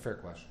 But, fair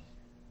question.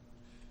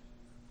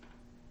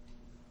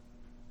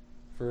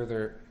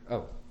 Further,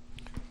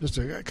 just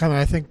to kind of,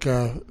 I think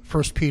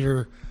 1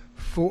 Peter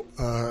 4,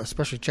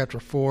 especially chapter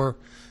 4,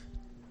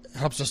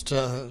 helps us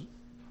to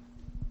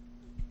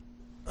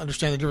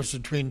understand the difference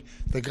between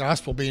the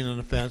gospel being an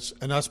offense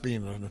and us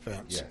being an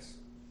offense. Yes.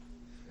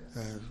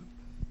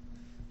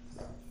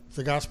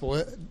 The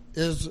gospel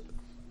is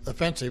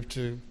offensive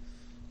to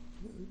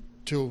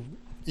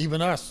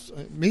even us,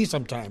 me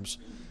sometimes.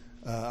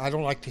 I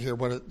don't like to hear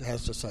what it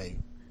has to say,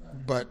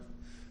 but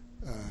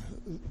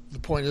the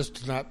point is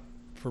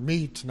for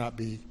me to not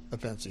be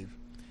offensive.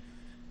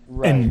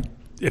 Right. And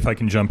if I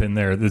can jump in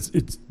there,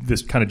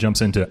 this kind of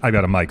jumps into, I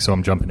got a mic, so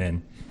I'm jumping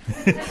in.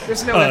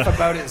 There's no if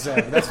about it,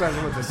 Zeb. That's what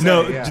I was going to say.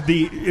 No, yeah.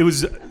 It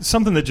was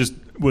something that just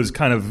was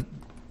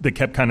that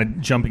kept kind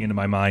of jumping into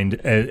my mind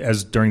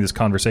as during this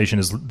conversation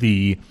is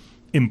the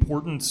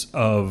importance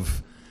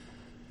of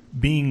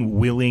being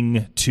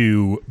willing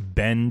to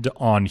bend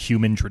on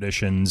human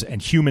traditions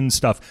and human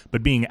stuff,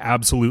 but being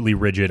absolutely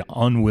rigid,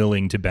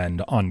 unwilling to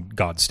bend on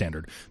God's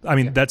standard. I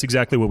mean, that's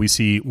exactly what we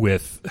see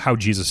with how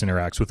Jesus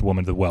interacts with the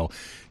woman at the well.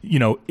 You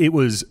know, there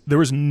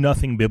was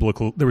nothing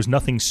biblical, there was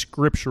nothing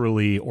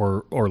scripturally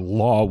or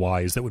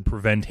law-wise that would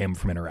prevent him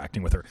from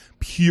interacting with her.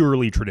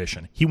 Purely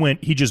tradition.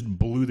 He just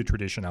blew the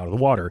tradition out of the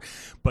water.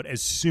 But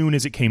as soon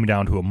as it came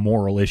down to a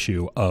moral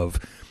issue of,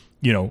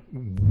 you know,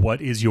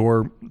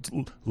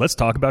 let's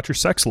talk about your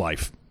sex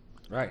life.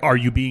 Right. Are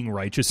you being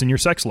righteous in your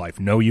sex life?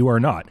 No, you are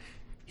not.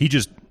 He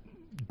just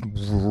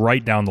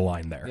right down the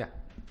line there. Yeah.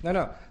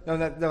 No,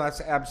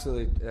 that's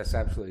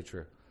absolutely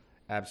true.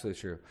 Absolutely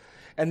true.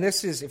 And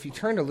this is, if you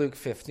turn to Luke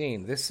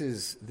 15, this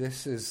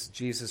is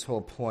Jesus'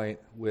 whole point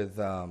with,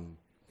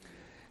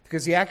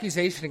 because the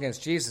accusation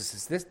against Jesus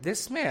is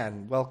this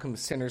man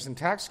welcomes sinners and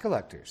tax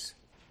collectors.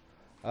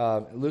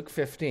 Luke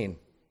 15.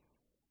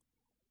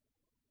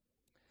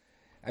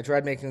 I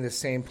tried making the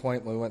same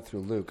point when we went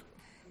through Luke.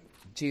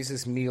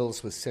 Jesus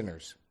meals with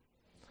sinners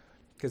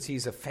because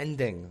he's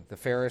offending the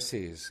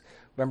Pharisees.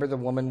 Remember the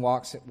woman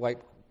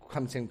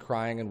comes in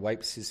crying and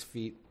wipes his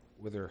feet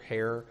with her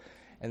hair,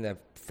 and the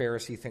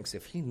Pharisee thinks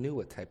if he knew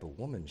what type of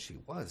woman she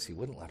was, he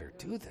wouldn't let her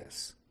do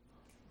this.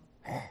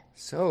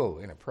 So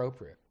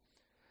inappropriate.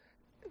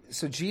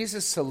 So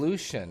Jesus'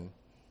 solution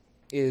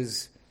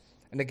is,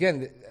 and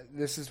again,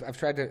 I've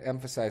tried to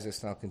emphasize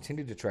this, and I'll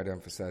continue to try to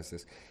emphasize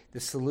this. The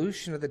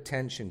solution of the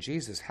tension,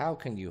 Jesus, how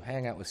can you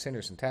hang out with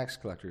sinners and tax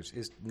collectors,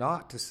 is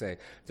not to say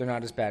they're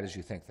not as bad as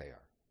you think they are.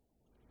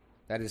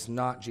 That is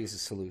not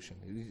Jesus'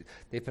 solution.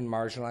 They've been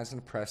marginalized and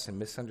oppressed and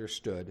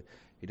misunderstood.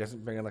 He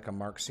doesn't bring in like a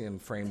Marxian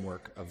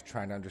framework of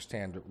trying to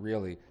understand it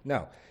really.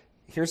 No,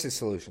 here's his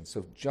solution.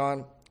 So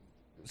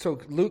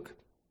Luke,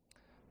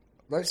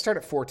 let's start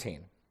at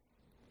 14.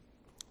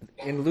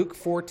 In Luke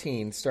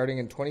 14, starting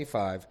in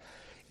 25,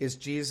 is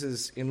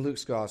Jesus, in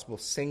Luke's gospel,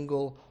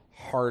 single,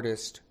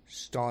 hardest,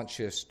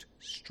 staunchest,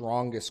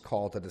 strongest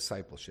call to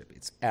discipleship.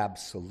 It's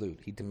absolute.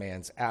 He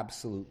demands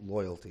absolute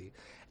loyalty,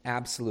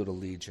 absolute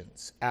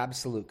allegiance,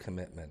 absolute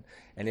commitment.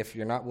 And if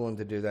you're not willing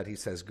to do that, he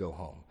says, go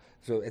home.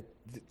 So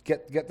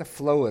get the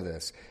flow of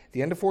this. At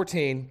the end of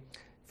 14,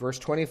 verse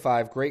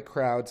 25, great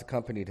crowds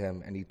accompanied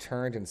him, and he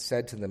turned and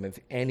said to them, if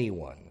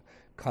anyone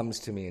comes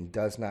to me and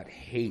does not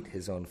hate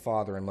his own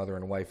father and mother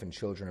and wife and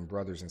children and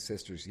brothers and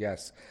sisters,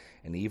 yes,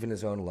 and even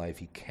his own life,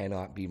 he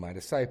cannot be my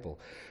disciple.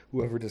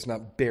 Whoever does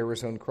not bear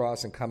his own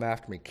cross and come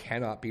after me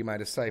cannot be my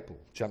disciple.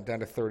 Jump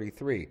down to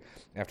 33,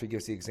 after he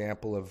gives the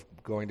example of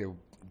going to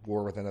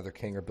war with another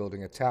king or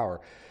building a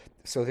tower.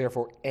 So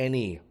therefore,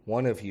 any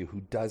one of you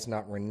who does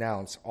not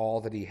renounce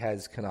all that he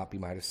has cannot be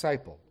my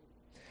disciple.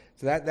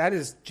 So that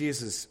is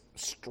Jesus'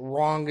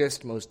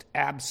 strongest, most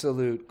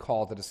absolute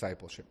call to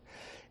discipleship.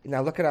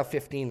 Now look at how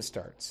 15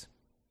 starts.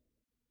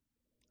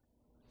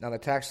 Now the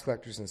tax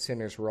collectors and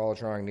sinners were all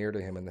drawing near to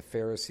him, and the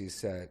Pharisees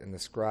said, and the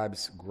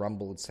scribes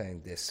grumbled,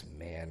 saying, this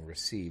man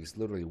receives,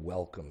 literally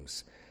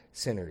welcomes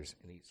sinners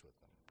and eats with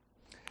them.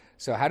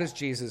 So how does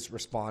Jesus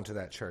respond to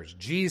that charge?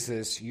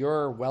 Jesus,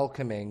 you're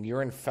welcoming,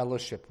 you're in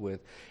fellowship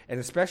with, and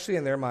especially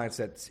in their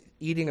mindset,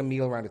 eating a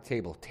meal around a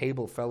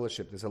table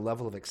fellowship, there's a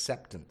level of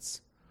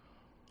acceptance.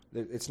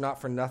 It's not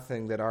for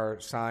nothing that our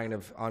sign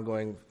of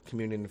ongoing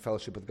communion and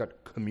fellowship with God,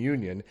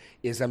 communion,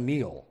 is a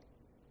meal.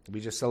 We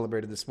just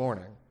celebrated this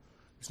morning.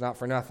 It's not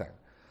for nothing.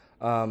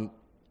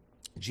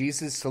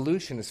 Jesus'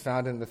 solution is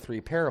found in the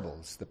three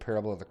parables: the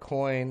parable of the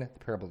coin,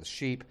 the parable of the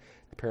sheep,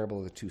 the parable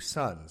of the two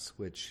sons,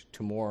 which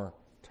Timur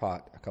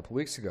taught a couple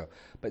weeks ago.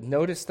 But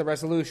notice the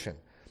resolution.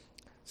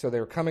 So they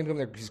were coming to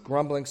him, he's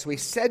grumbling. So he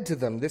said to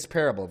them this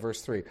parable,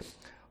 verse 3,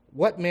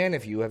 what man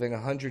of you, having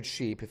 100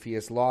 sheep, if he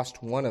has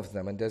lost one of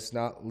them and does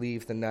not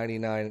leave the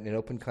 99 in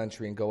open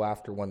country and go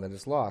after one that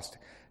is lost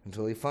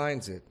until he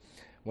finds it?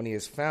 When he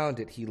has found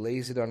it, he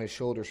lays it on his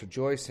shoulders,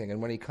 rejoicing.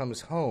 And when he comes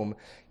home,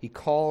 he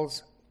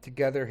calls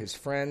together his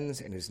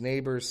friends and his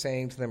neighbors,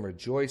 saying to them,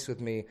 rejoice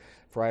with me,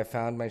 for I have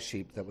found my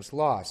sheep that was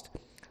lost.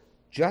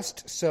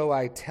 Just so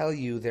I tell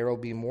you, there will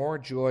be more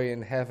joy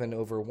in heaven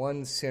over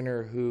one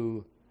sinner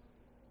who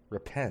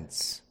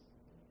repents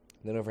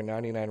than over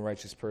 99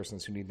 righteous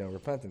persons who need no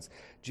repentance.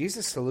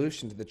 Jesus'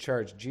 solution to the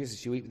charge,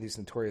 Jesus, you eat with these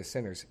notorious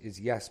sinners, is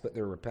yes, but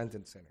they're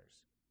repentant sinners.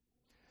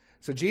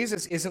 So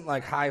Jesus isn't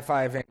like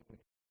high-fiving,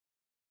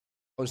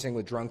 posing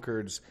with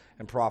drunkards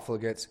and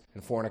profligates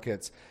and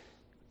fornicates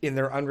in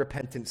their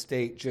unrepentant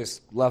state,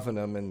 just loving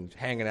them and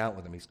hanging out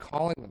with them. He's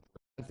calling them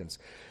to repentance.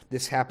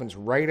 This happens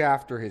right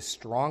after his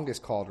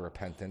strongest call to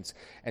repentance,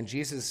 and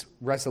Jesus'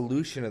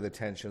 resolution of the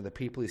tension of the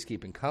people he's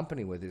keeping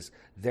company with is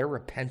they're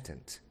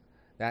repentant.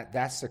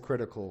 That's the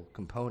critical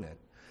component.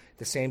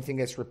 The same thing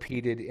gets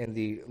repeated in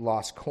the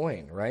lost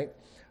coin, right?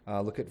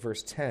 Look at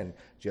verse 10.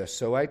 Just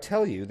so I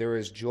tell you, there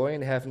is joy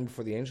in heaven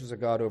for the angels of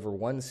God over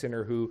one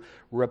sinner who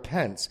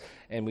repents.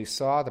 And we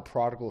saw the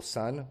prodigal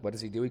son. What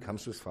does he do? He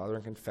comes to his father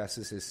and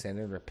confesses his sin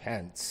and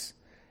repents.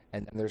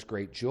 And then there's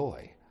great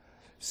joy.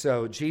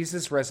 So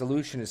Jesus'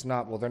 resolution is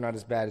not, well, they're not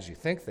as bad as you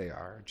think they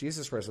are.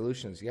 Jesus'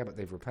 resolution is, yeah, but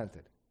they've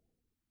repented.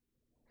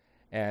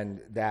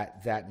 and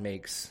that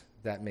makes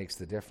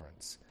the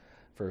difference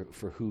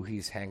for who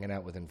he's hanging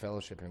out with and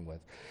fellowshipping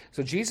with.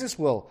 So Jesus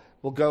will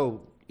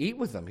go eat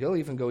with them. He'll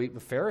even go eat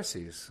with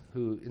Pharisees,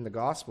 who in the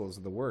Gospels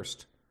are the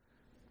worst.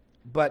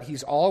 But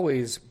he's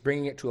always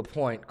bringing it to a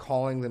point,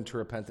 calling them to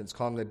repentance,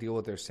 calling them to deal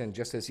with their sin,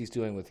 just as he's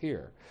doing with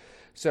here.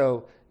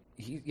 So,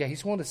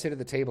 he's willing to sit at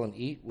the table and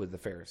eat with the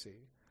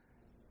Pharisee.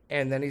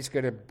 And then he's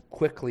going to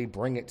quickly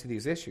bring it to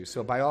these issues.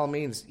 So by all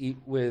means, eat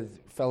with,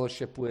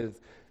 fellowship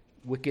with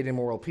wicked,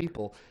 immoral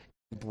people,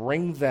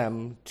 bring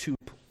them to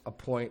a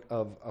point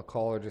of a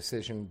call or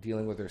decision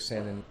dealing with their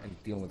sin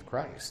and dealing with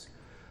Christ.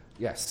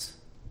 Yes.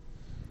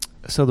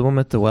 So the woman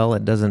at the well,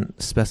 it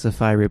doesn't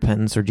specify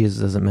repentance, or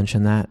Jesus doesn't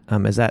mention that.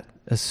 Is that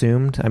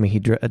assumed? I mean, he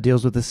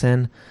deals with the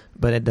sin,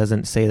 but it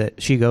doesn't say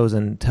that she goes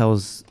and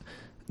tells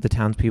the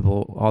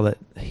townspeople all that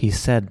he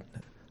said,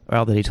 or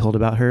all that he told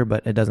about her,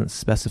 but it doesn't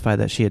specify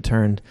that she had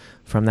turned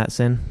from that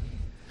sin?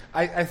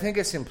 I think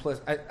it's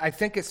implicit. I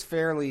think it's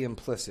fairly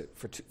implicit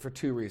for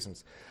two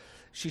reasons.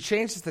 She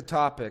changes the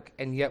topic,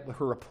 and yet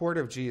her report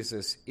of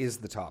Jesus is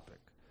the topic.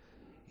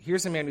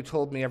 Here's a man who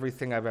told me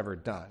everything I've ever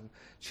done.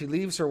 She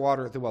leaves her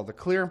water at the well. The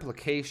clear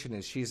implication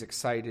is she's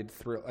excited,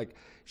 thrilled, like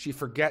she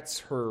forgets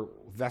her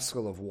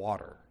vessel of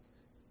water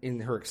in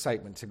her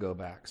excitement to go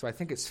back. So I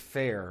think it's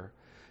fair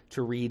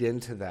to read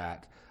into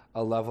that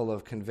a level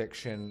of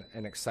conviction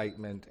and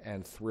excitement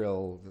and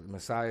thrill that the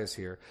Messiah is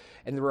here.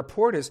 And the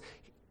report is,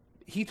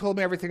 he told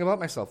me everything about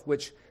myself,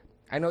 which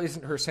I know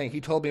isn't her saying,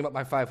 he told me about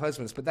my 5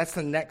 husbands, but that's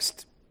the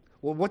next,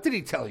 well, what did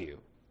he tell you?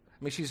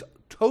 I me's she's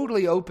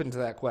totally open to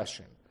that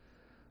question.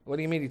 What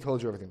do you mean he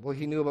told you everything? Well,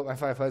 he knew about my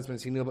 5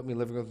 husbands. He knew about me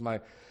living with my...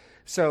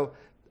 So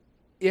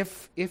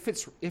if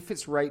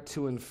it's right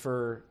to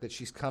infer that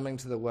she's coming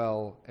to the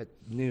well at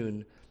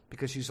noon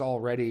because she's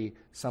already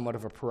somewhat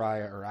of a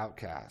pariah or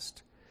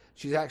outcast,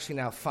 she's actually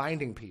now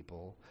finding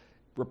people,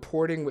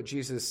 reporting what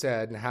Jesus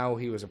said and how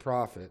he was a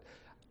prophet.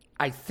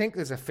 I think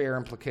there's a fair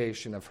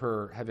implication of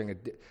her having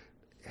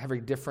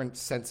a different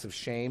sense of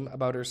shame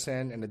about her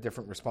sin and a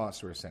different response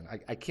to her sin.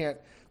 I can't,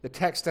 the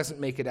text doesn't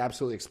make it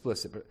absolutely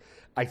explicit, but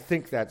I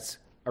think that's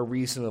a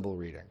reasonable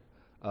reading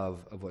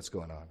of what's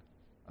going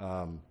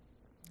on.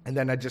 And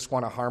then I just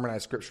want to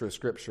harmonize Scripture with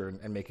Scripture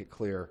and make it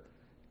clear.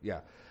 Yeah.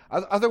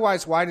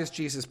 Otherwise, why does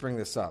Jesus bring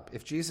this up?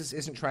 If Jesus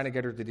isn't trying to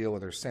get her to deal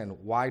with her sin,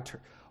 why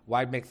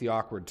make the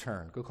awkward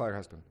turn? Go call your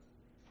husband.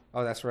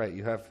 Oh, that's right.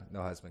 You have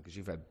no husband because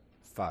you've had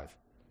 5.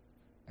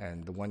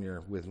 And the one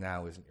you're with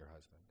now isn't your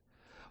husband.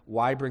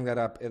 Why bring that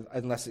up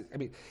unless,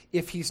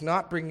 if he's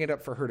not bringing it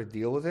up for her to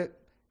deal with it,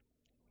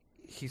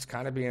 he's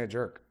kind of being a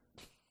jerk.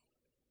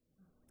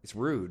 It's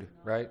rude,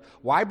 right?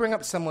 Why bring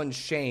up someone's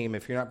shame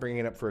if you're not bringing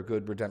it up for a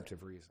good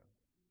redemptive reason?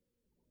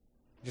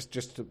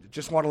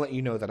 Just want to let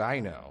you know that I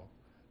know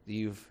that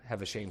you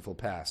have a shameful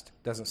past.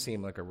 Doesn't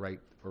seem like a right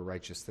or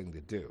righteous thing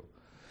to do.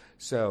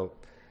 So,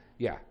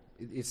 yeah,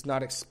 it's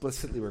not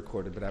explicitly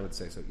recorded, but I would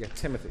say so. Yeah,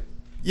 Timothy.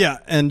 Yeah,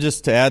 and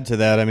just to add to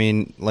that, I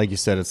mean, like you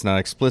said, it's not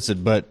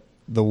explicit, but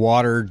the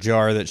water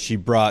jar that she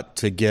brought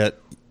to get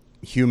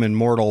human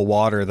mortal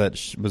water that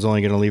was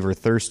only going to leave her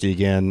thirsty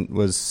again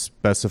was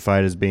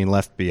specified as being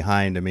left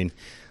behind. I mean,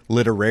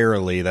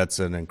 literarily, that's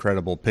an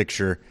incredible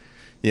picture.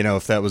 You know,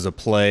 if that was a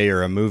play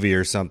or a movie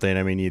or something,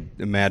 I mean,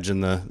 you'd imagine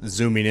the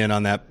zooming in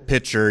on that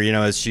picture, you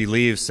know, as she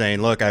leaves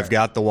saying, look, I've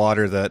got the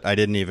water that I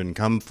didn't even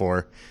come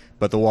for,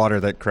 but the water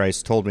that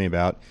Christ told me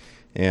about.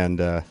 And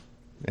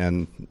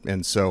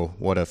so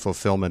what a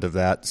fulfillment of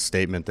that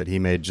statement that he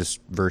made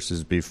just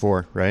verses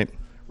before, right?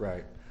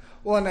 Right.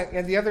 Well,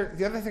 and the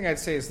other thing I'd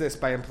say is this,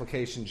 by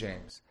implication,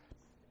 James.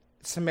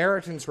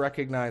 Samaritans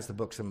recognize the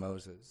books of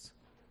Moses.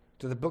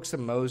 Do the books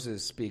of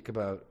Moses speak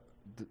about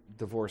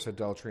divorce,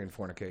 adultery, and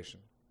fornication?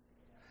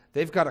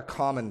 They've got a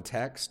common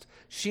text.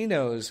 She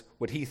knows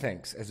what he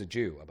thinks as a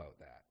Jew about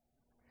that.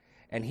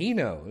 And he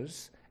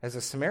knows, as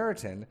a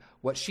Samaritan,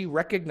 what she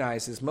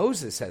recognizes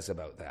Moses says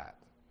about that.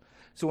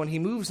 So when he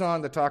moves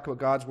on to talk about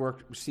God's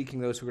work, seeking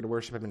those who are going to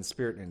worship him in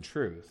spirit and in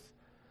truth,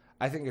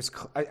 I think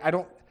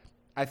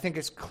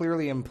it's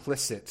clearly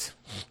implicit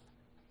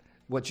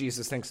what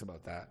Jesus thinks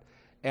about that,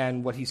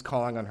 and what he's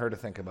calling on her to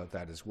think about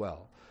that as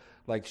well.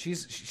 Like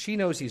she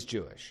knows he's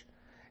Jewish,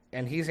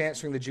 and he's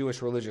answering the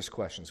Jewish religious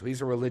questions. So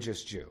he's a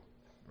religious Jew,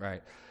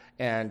 right?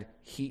 And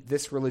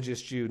this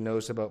religious Jew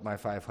knows about my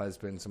 5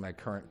 husbands and my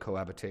current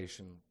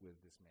cohabitation with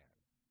this man.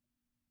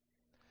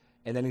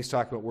 And then he's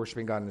talking about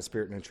worshiping God in the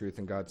spirit and in truth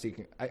and God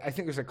seeking. I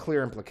think there's a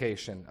clear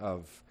implication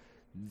of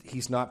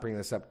he's not bringing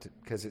this up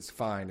because it's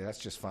fine. That's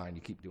just fine.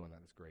 You keep doing that.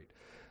 It's great.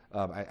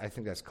 I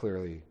think that's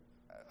clearly,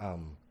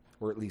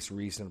 or at least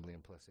reasonably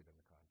implicit in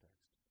the context.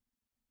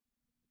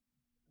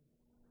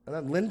 And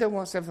then Linda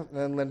wants to have, and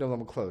then Linda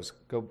will close.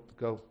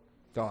 Go,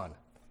 Dawn.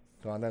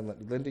 Dawn, then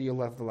Linda,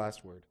 you'll have the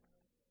last word.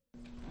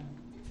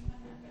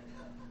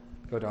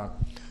 Go,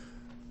 Dawn.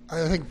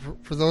 I think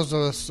for those of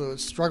us who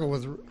struggle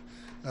with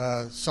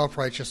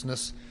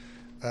self-righteousness,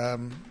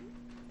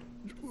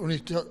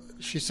 when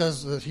she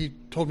says that he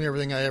told me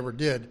everything I ever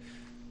did,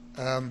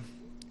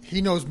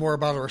 he knows more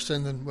about our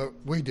sin than what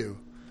we do.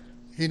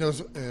 He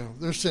knows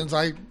there's sins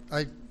I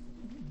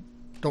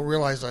don't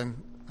realize I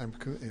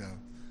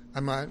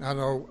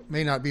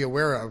may not be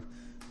aware of,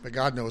 but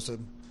God knows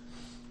them.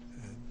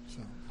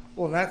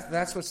 Well,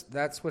 that's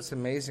what's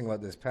amazing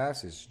about this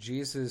passage.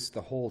 Jesus,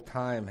 the whole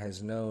time,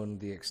 has known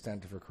the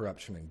extent of her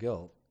corruption and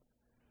guilt,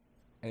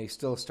 and he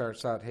still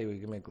starts out, "Hey, we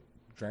can make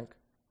drink."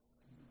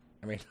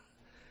 I mean,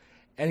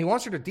 and he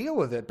wants her to deal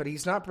with it, but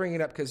he's not bringing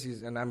it up because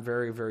and I'm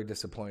very, very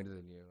disappointed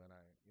in you,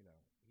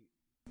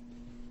 and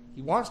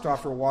he wants to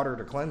offer water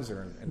to cleanse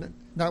her, and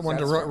not one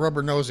to rub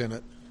her nose in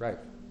it. Right.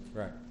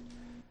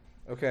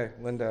 Okay,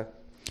 Linda.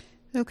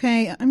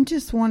 Okay, I'm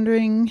just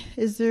wondering,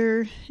 is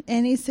there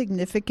any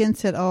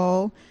significance at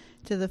all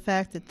to the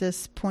fact that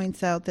this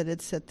points out that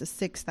it's at the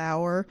 6th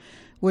hour,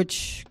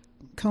 which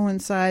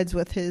coincides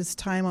with his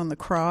time on the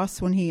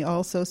cross when he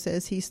also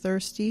says he's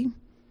thirsty?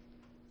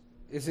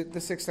 Is it the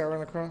 6th hour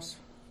on the cross?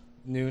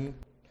 Noon?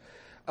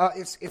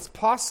 It's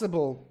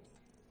possible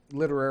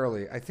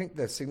literally. I think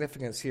the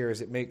significance here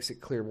is it makes it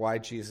clear why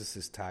Jesus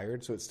is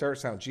tired. So it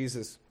starts out,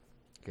 Jesus,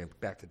 okay,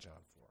 back to John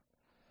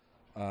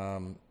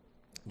 4.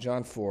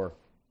 John 4.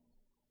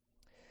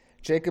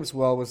 Jacob's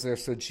well was there,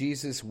 so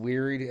Jesus,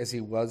 wearied as he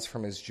was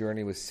from his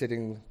journey, was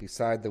sitting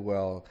beside the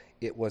well.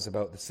 It was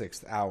about the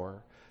 6th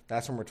hour.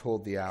 That's when we're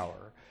told the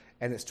hour.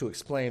 And it's to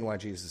explain why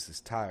Jesus is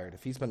tired.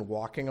 If he's been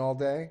walking all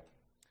day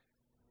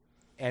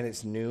and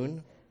it's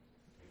noon,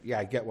 yeah,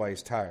 I get why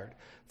he's tired.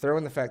 Throw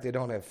in the fact they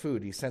don't have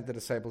food. He sent the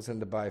disciples in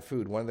to buy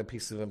food. One of the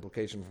pieces of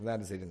implication from that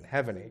is they didn't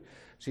have any.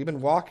 So you've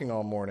been walking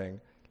all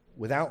morning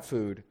without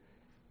food,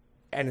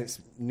 and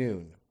it's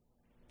noon.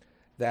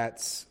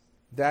 That's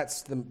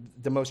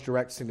the most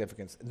direct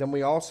significance. Then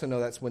we also know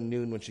that's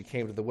when she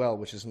came to the well,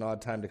 which is an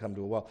odd time to come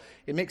to a well.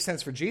 It makes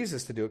sense for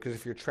Jesus to do it because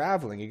if you're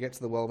traveling, you get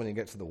to the well when you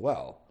get to the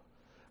well.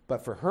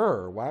 But for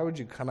her, why would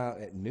you come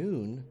out at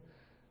noon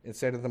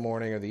instead of the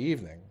morning or the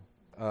evening?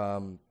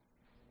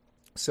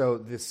 So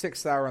the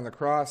 6th hour on the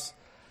cross,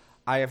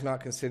 I have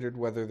not considered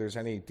whether there's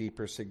any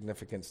deeper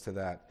significance to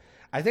that.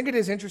 I think it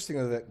is interesting,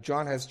 though, that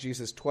John has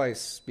Jesus twice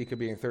speak of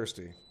being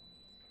thirsty,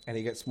 and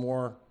he gets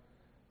more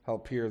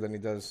help here than he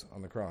does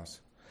on the cross.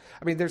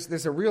 I mean,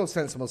 there's a real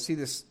sense, and we'll see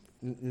this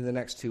in the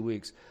next 2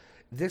 weeks.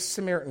 This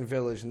Samaritan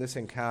village and this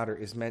encounter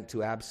is meant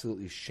to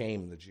absolutely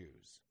shame the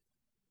Jews.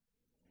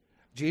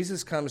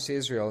 Jesus comes to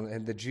Israel,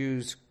 and the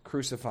Jews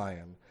crucify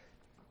him.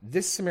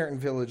 This Samaritan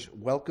village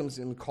welcomes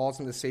him, calls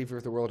him the Savior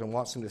of the world, and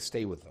wants him to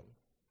stay with them.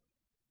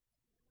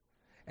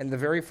 And the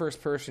very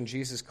first person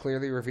Jesus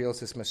clearly reveals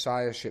his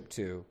messiahship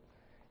to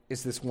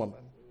is this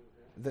woman.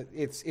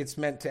 It's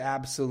meant to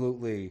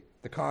absolutely,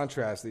 the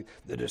contrast,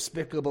 the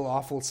despicable,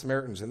 awful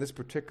Samaritans, and this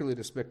particularly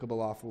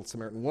despicable, awful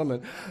Samaritan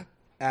woman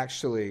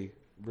actually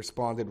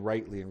responded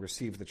rightly and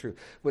received the truth.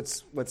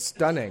 What's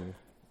stunning,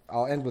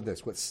 I'll end with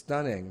this, what's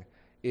stunning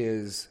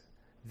is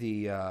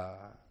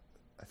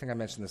I think I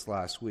mentioned this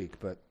last week,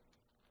 but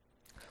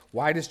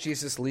why does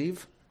Jesus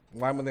leave?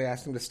 Why, when they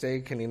ask him to stay,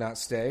 can he not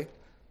stay?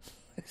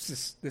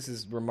 This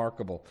is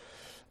remarkable.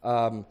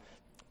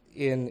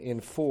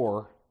 In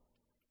 4,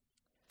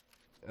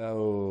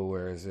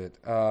 where is it?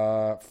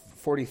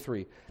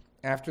 43.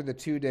 After the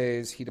 2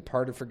 days, he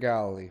departed for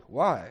Galilee.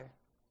 Why?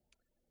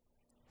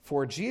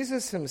 For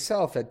Jesus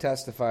himself had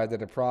testified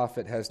that a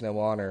prophet has no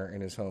honor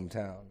in his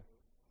hometown.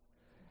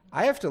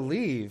 I have to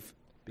leave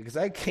because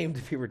I came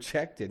to be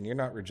rejected, and you're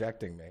not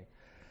rejecting me.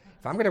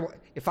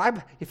 If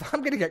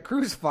I'm gonna get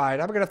crucified,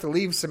 I'm gonna have to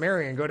leave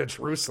Samaria and go to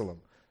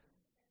Jerusalem.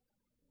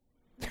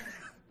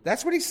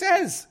 That's what he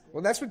says.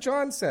 Well, that's what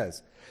John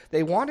says.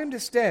 They want him to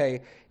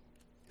stay.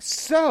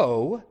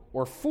 So,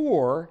 or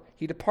for,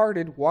 he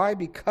departed. Why?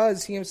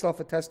 Because he himself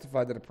had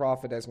testified that a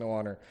prophet has no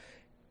honor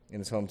in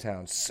his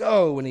hometown.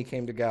 So, when he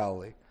came to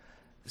Galilee.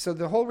 So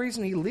the whole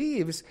reason he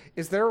leaves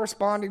is they're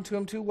responding to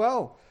him too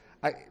well.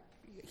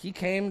 He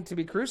came to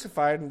be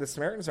crucified, and the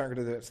Samaritans aren't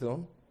going to do that to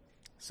him.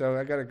 So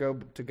I got to go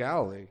to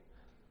Galilee.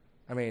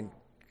 I mean,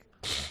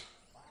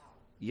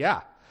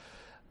 yeah.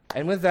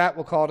 And with that,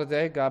 we'll call it a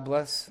day. God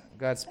bless.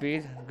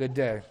 Godspeed. Good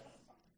day.